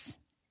assumes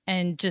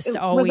and just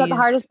always. Was that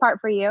the hardest part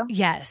for you?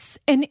 Yes.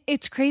 And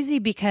it's crazy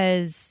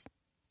because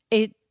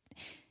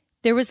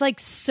there was like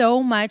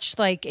so much,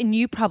 like, and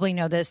you probably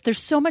know this, there's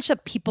so much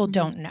that people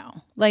don't know.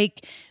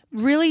 Like,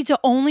 really, to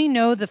only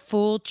know the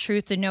full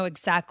truth and know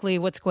exactly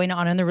what's going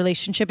on in the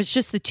relationship, it's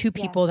just the two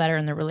people that are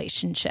in the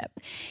relationship.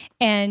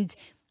 And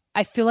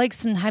I feel like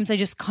sometimes I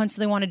just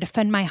constantly want to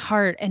defend my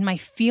heart and my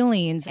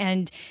feelings.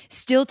 And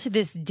still to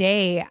this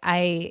day,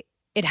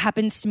 it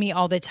happens to me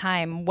all the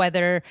time,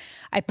 whether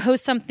I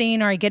post something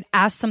or I get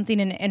asked something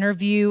in an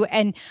interview,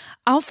 and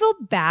I'll feel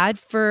bad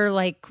for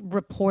like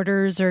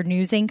reporters or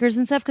news anchors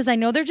and stuff because I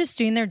know they're just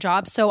doing their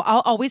job. So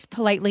I'll always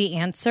politely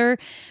answer.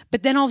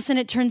 But then all of a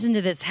sudden it turns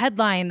into this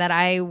headline that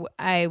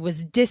I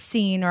was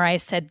dissing or I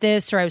said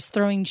this or I was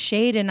throwing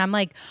shade. And I'm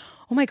like,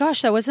 oh my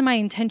gosh, that wasn't my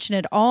intention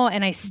at all.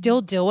 And I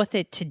still deal with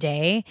it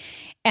today.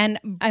 And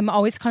I'm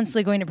always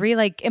constantly going to Brie,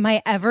 like, am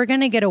I ever going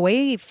to get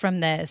away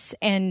from this?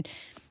 And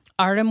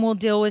Artem will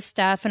deal with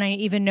stuff. And I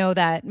even know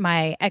that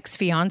my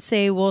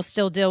ex-fiance will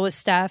still deal with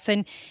stuff.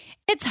 And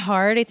it's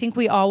hard. I think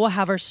we all will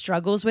have our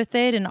struggles with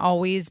it and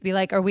always be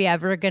like, are we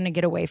ever going to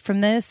get away from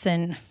this?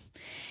 And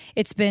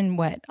it's been,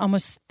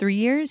 almost 3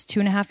 years,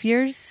 2.5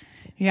 years?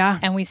 Yeah.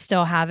 And we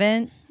still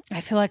haven't. I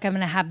feel like I'm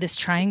going to have this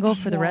triangle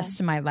for the rest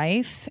of my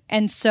life.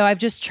 And so I've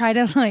just tried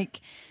to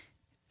like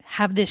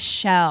have this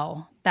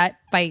shell that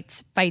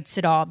fights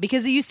it all,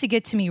 because it used to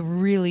get to me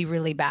really,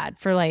 really bad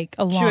for like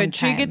a long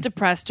time. You get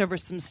depressed over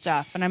some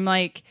stuff. And I'm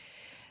like,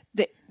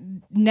 the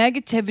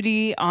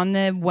negativity on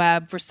the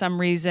web for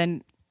some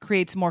reason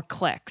creates more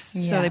clicks.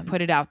 So they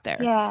put it out there.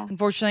 Yeah.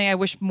 Unfortunately, I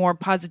wish more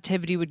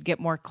positivity would get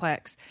more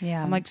clicks.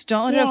 Yeah. I'm like, so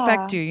don't let it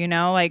affect you, you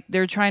know? Like,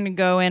 they're trying to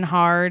go in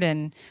hard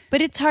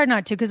But it's hard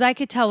not to, because I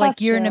could tell like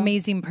That's you're an true.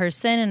 amazing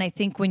person. And I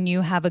think when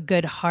you have a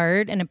good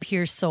heart and a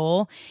pure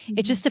soul,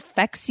 it just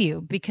affects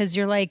you because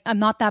you're like, I'm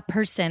not that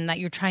person that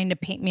you're trying to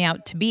paint me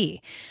out to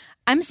be.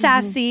 I'm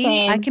sassy.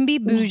 Same. I can be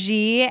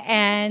bougie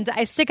and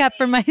I stick up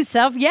for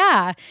myself.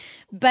 Yeah.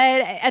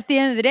 But at the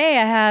end of the day,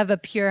 I have a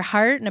pure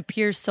heart and a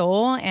pure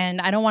soul, and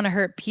I don't want to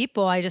hurt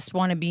people. I just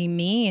want to be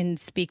me and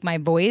speak my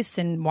voice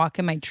and walk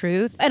in my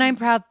truth. And I'm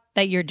proud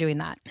that you're doing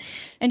that.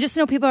 And just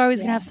know people are always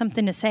going to have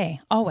something to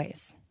say.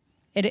 Always.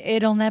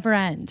 It'll never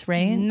end,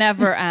 right?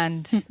 never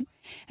end.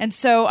 And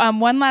so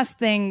one last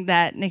thing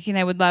that Nikki and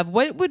I would love,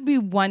 what would be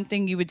one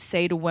thing you would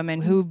say to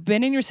women who've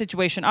been in your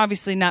situation?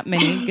 Obviously not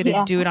many get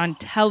to do it on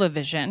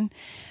television,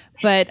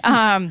 but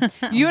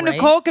you and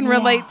Nicole can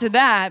relate to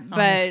that.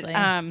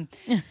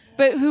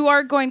 But who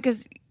are going,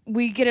 because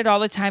we get it all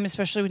the time,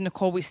 especially with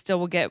Nicole, we still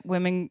will get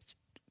women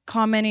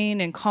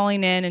commenting and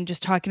calling in and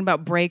just talking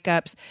about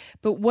breakups.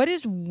 But what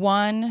is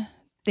one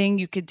thing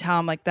you could tell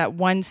them, like that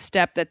one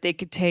step that they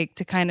could take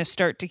to kind of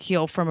start to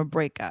heal from a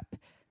breakup?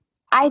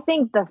 I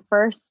think the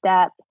first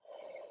step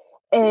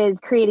is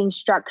creating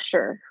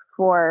structure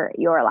for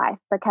your life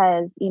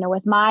because,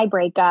 with my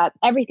breakup,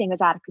 everything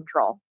was out of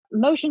control.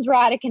 Emotions were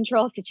out of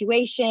control,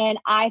 situation.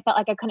 I felt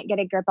like I couldn't get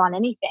a grip on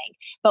anything.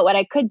 But what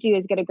I could do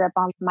is get a grip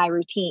on my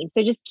routine.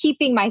 So just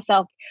keeping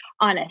myself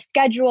on a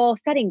schedule,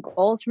 setting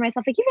goals for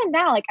myself. Like even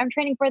now, like I'm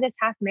training for this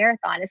half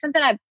marathon. It's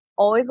something I've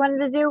always wanted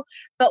to do,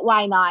 but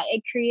why not?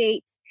 It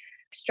creates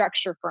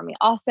structure for me.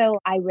 Also,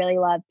 I really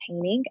love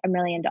painting. I'm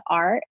really into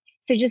art.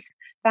 So just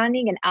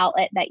finding an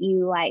outlet that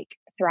you like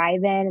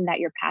thrive in and that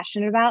you're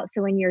passionate about.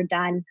 So when you're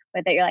done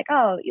with it, you're like,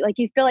 oh, like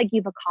you feel like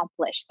you've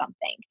accomplished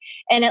something.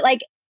 And it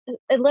like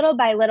little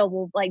by little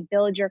will like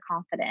build your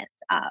confidence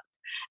up.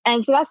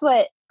 And so that's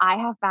what I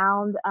have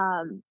found.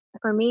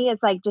 For me,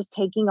 it's like just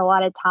taking a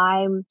lot of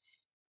time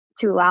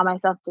to allow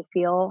myself to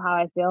feel how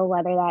I feel,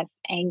 whether that's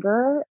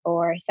anger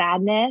or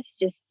sadness,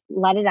 just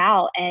let it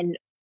out. And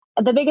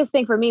the biggest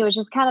thing for me was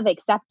just kind of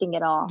accepting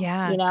it all.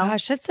 Yeah.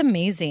 Gosh, that's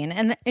amazing.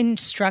 And in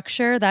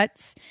structure,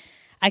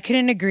 I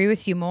couldn't agree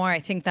with you more. I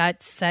think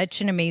that's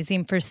such an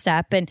amazing first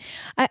step. And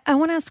I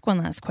want to ask one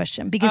last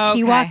question because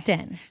he walked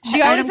in.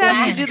 She always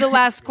has to do the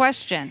last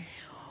question.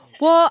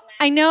 Well,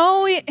 I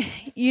know,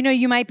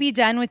 you might be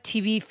done with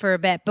TV for a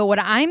bit, but what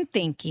I'm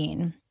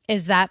thinking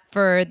is that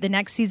for the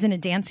next season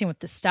of Dancing with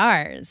the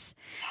Stars,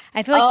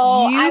 I feel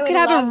like you could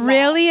have a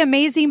really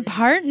amazing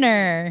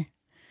partner.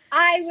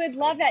 I would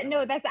love that.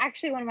 No, that's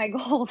actually one of my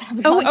goals.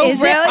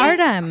 Is it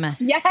Artem?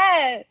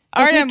 Yes.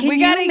 Artem, can we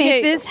got to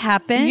make this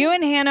happen? You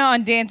and Hannah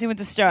on Dancing with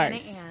the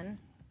Stars.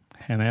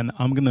 And then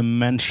I'm going to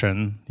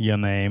mention your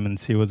name and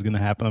see what's going to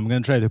happen. I'm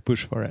going to try to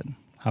push for it.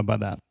 How about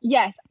that?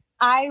 Yes,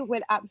 I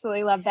would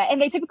absolutely love that. And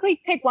they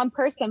typically pick one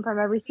person from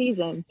every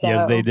season. So.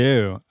 Yes, they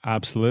do.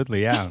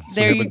 Absolutely, yeah.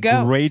 So There we have you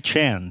go. Great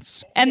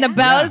chance. And the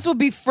Bellas will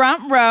be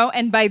front row,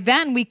 and by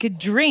then we could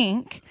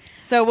drink.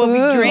 So we'll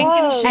be drinking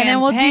champagne. And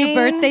then we'll do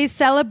birthday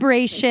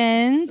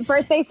celebrations.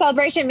 Birthday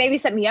celebration, maybe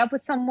set me up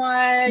with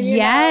someone.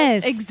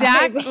 Yes,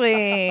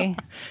 Exactly.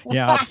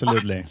 Yeah,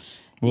 absolutely.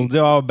 We'll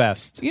do our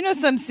best. You know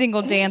some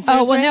single dancers,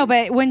 Oh, well, right? no,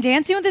 but when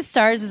Dancing with the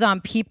Stars is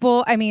on,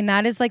 people, I mean,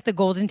 that is like the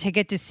golden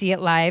ticket to see it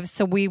live.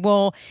 So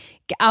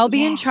I'll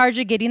be in charge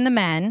of getting the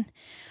men.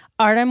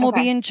 Artem will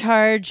be in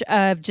charge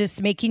of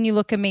just making you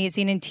look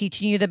amazing and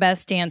teaching you the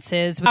best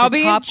dances with I'll the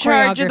be top in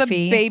charge choreography. of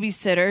the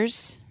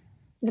babysitters.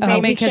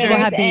 Oh, because we'll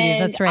have babies.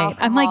 and That's right.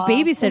 I'm like,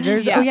 alcohol.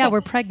 babysitters? Yeah. Oh, yeah,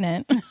 we're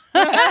pregnant.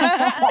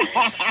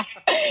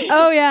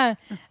 Oh, yeah.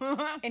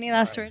 Any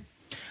last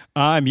words?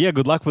 Yeah,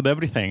 good luck with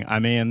everything. I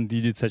mean,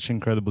 you did such an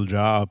incredible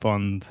job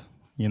on,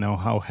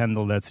 how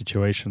handle that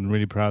situation.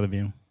 Really proud of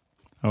you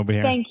over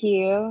here. Thank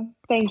you.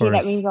 Thank you.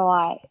 That means a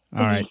lot.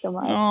 Thank you so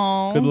much.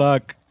 Oh. Good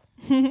luck.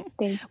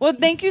 Well,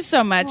 thank you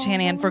so much,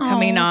 Hannah, for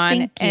coming on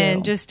thank you.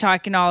 and just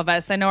talking to all of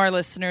us. I know our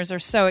listeners are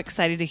so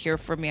excited to hear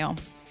from you.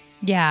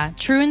 Yeah,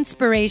 true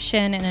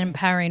inspiration and an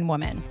empowering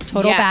woman.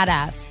 Total Yes.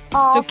 badass.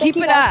 Oh, So thank keep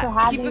you it guys up. for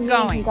having Keep it me.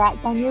 going.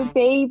 Congrats on your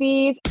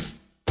babies.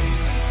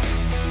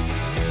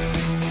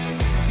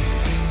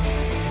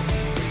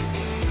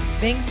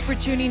 Thanks for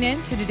tuning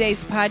in to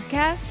today's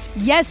podcast.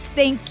 Yes,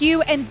 thank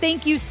you. And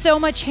thank you so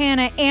much,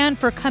 Hannah Ann,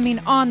 for coming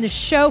on the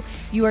show.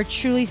 You are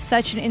truly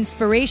such an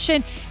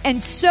inspiration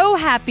and so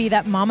happy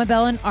that Mama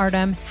Bell and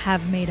Artem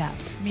have made up.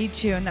 Me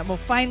too, and that we'll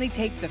finally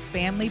take the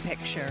family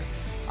picture.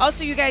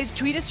 Also, you guys,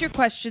 tweet us your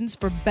questions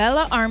for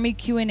Bella Army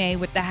Q&A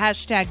with the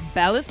hashtag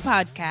Bella's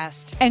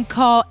Podcast. And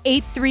call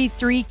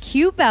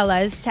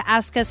 833-Q-BELLAS to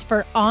ask us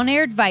for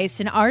on-air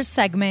advice in our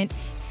segment,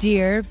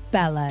 Dear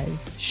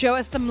Bellas. Show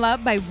us some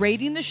love by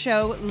rating the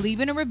show,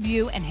 leaving a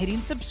review, and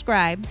hitting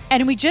subscribe.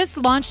 And we just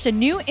launched a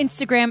new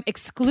Instagram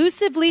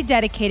exclusively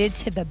dedicated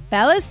to the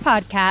Bellas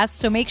Podcast,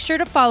 so make sure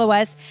to follow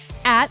us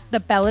at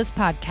the Bellas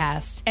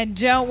Podcast. And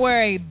don't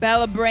worry,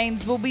 Bella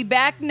Brains will be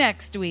back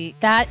next week.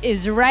 That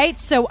is right.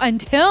 So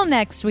until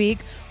next week,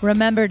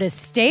 remember to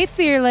stay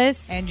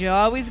fearless. And you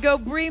always go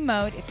Brie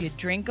mode if you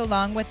drink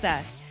along with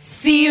us.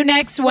 See you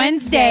next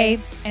Wednesday.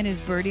 And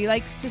as Birdie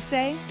likes to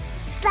say,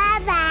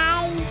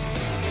 Bye-bye.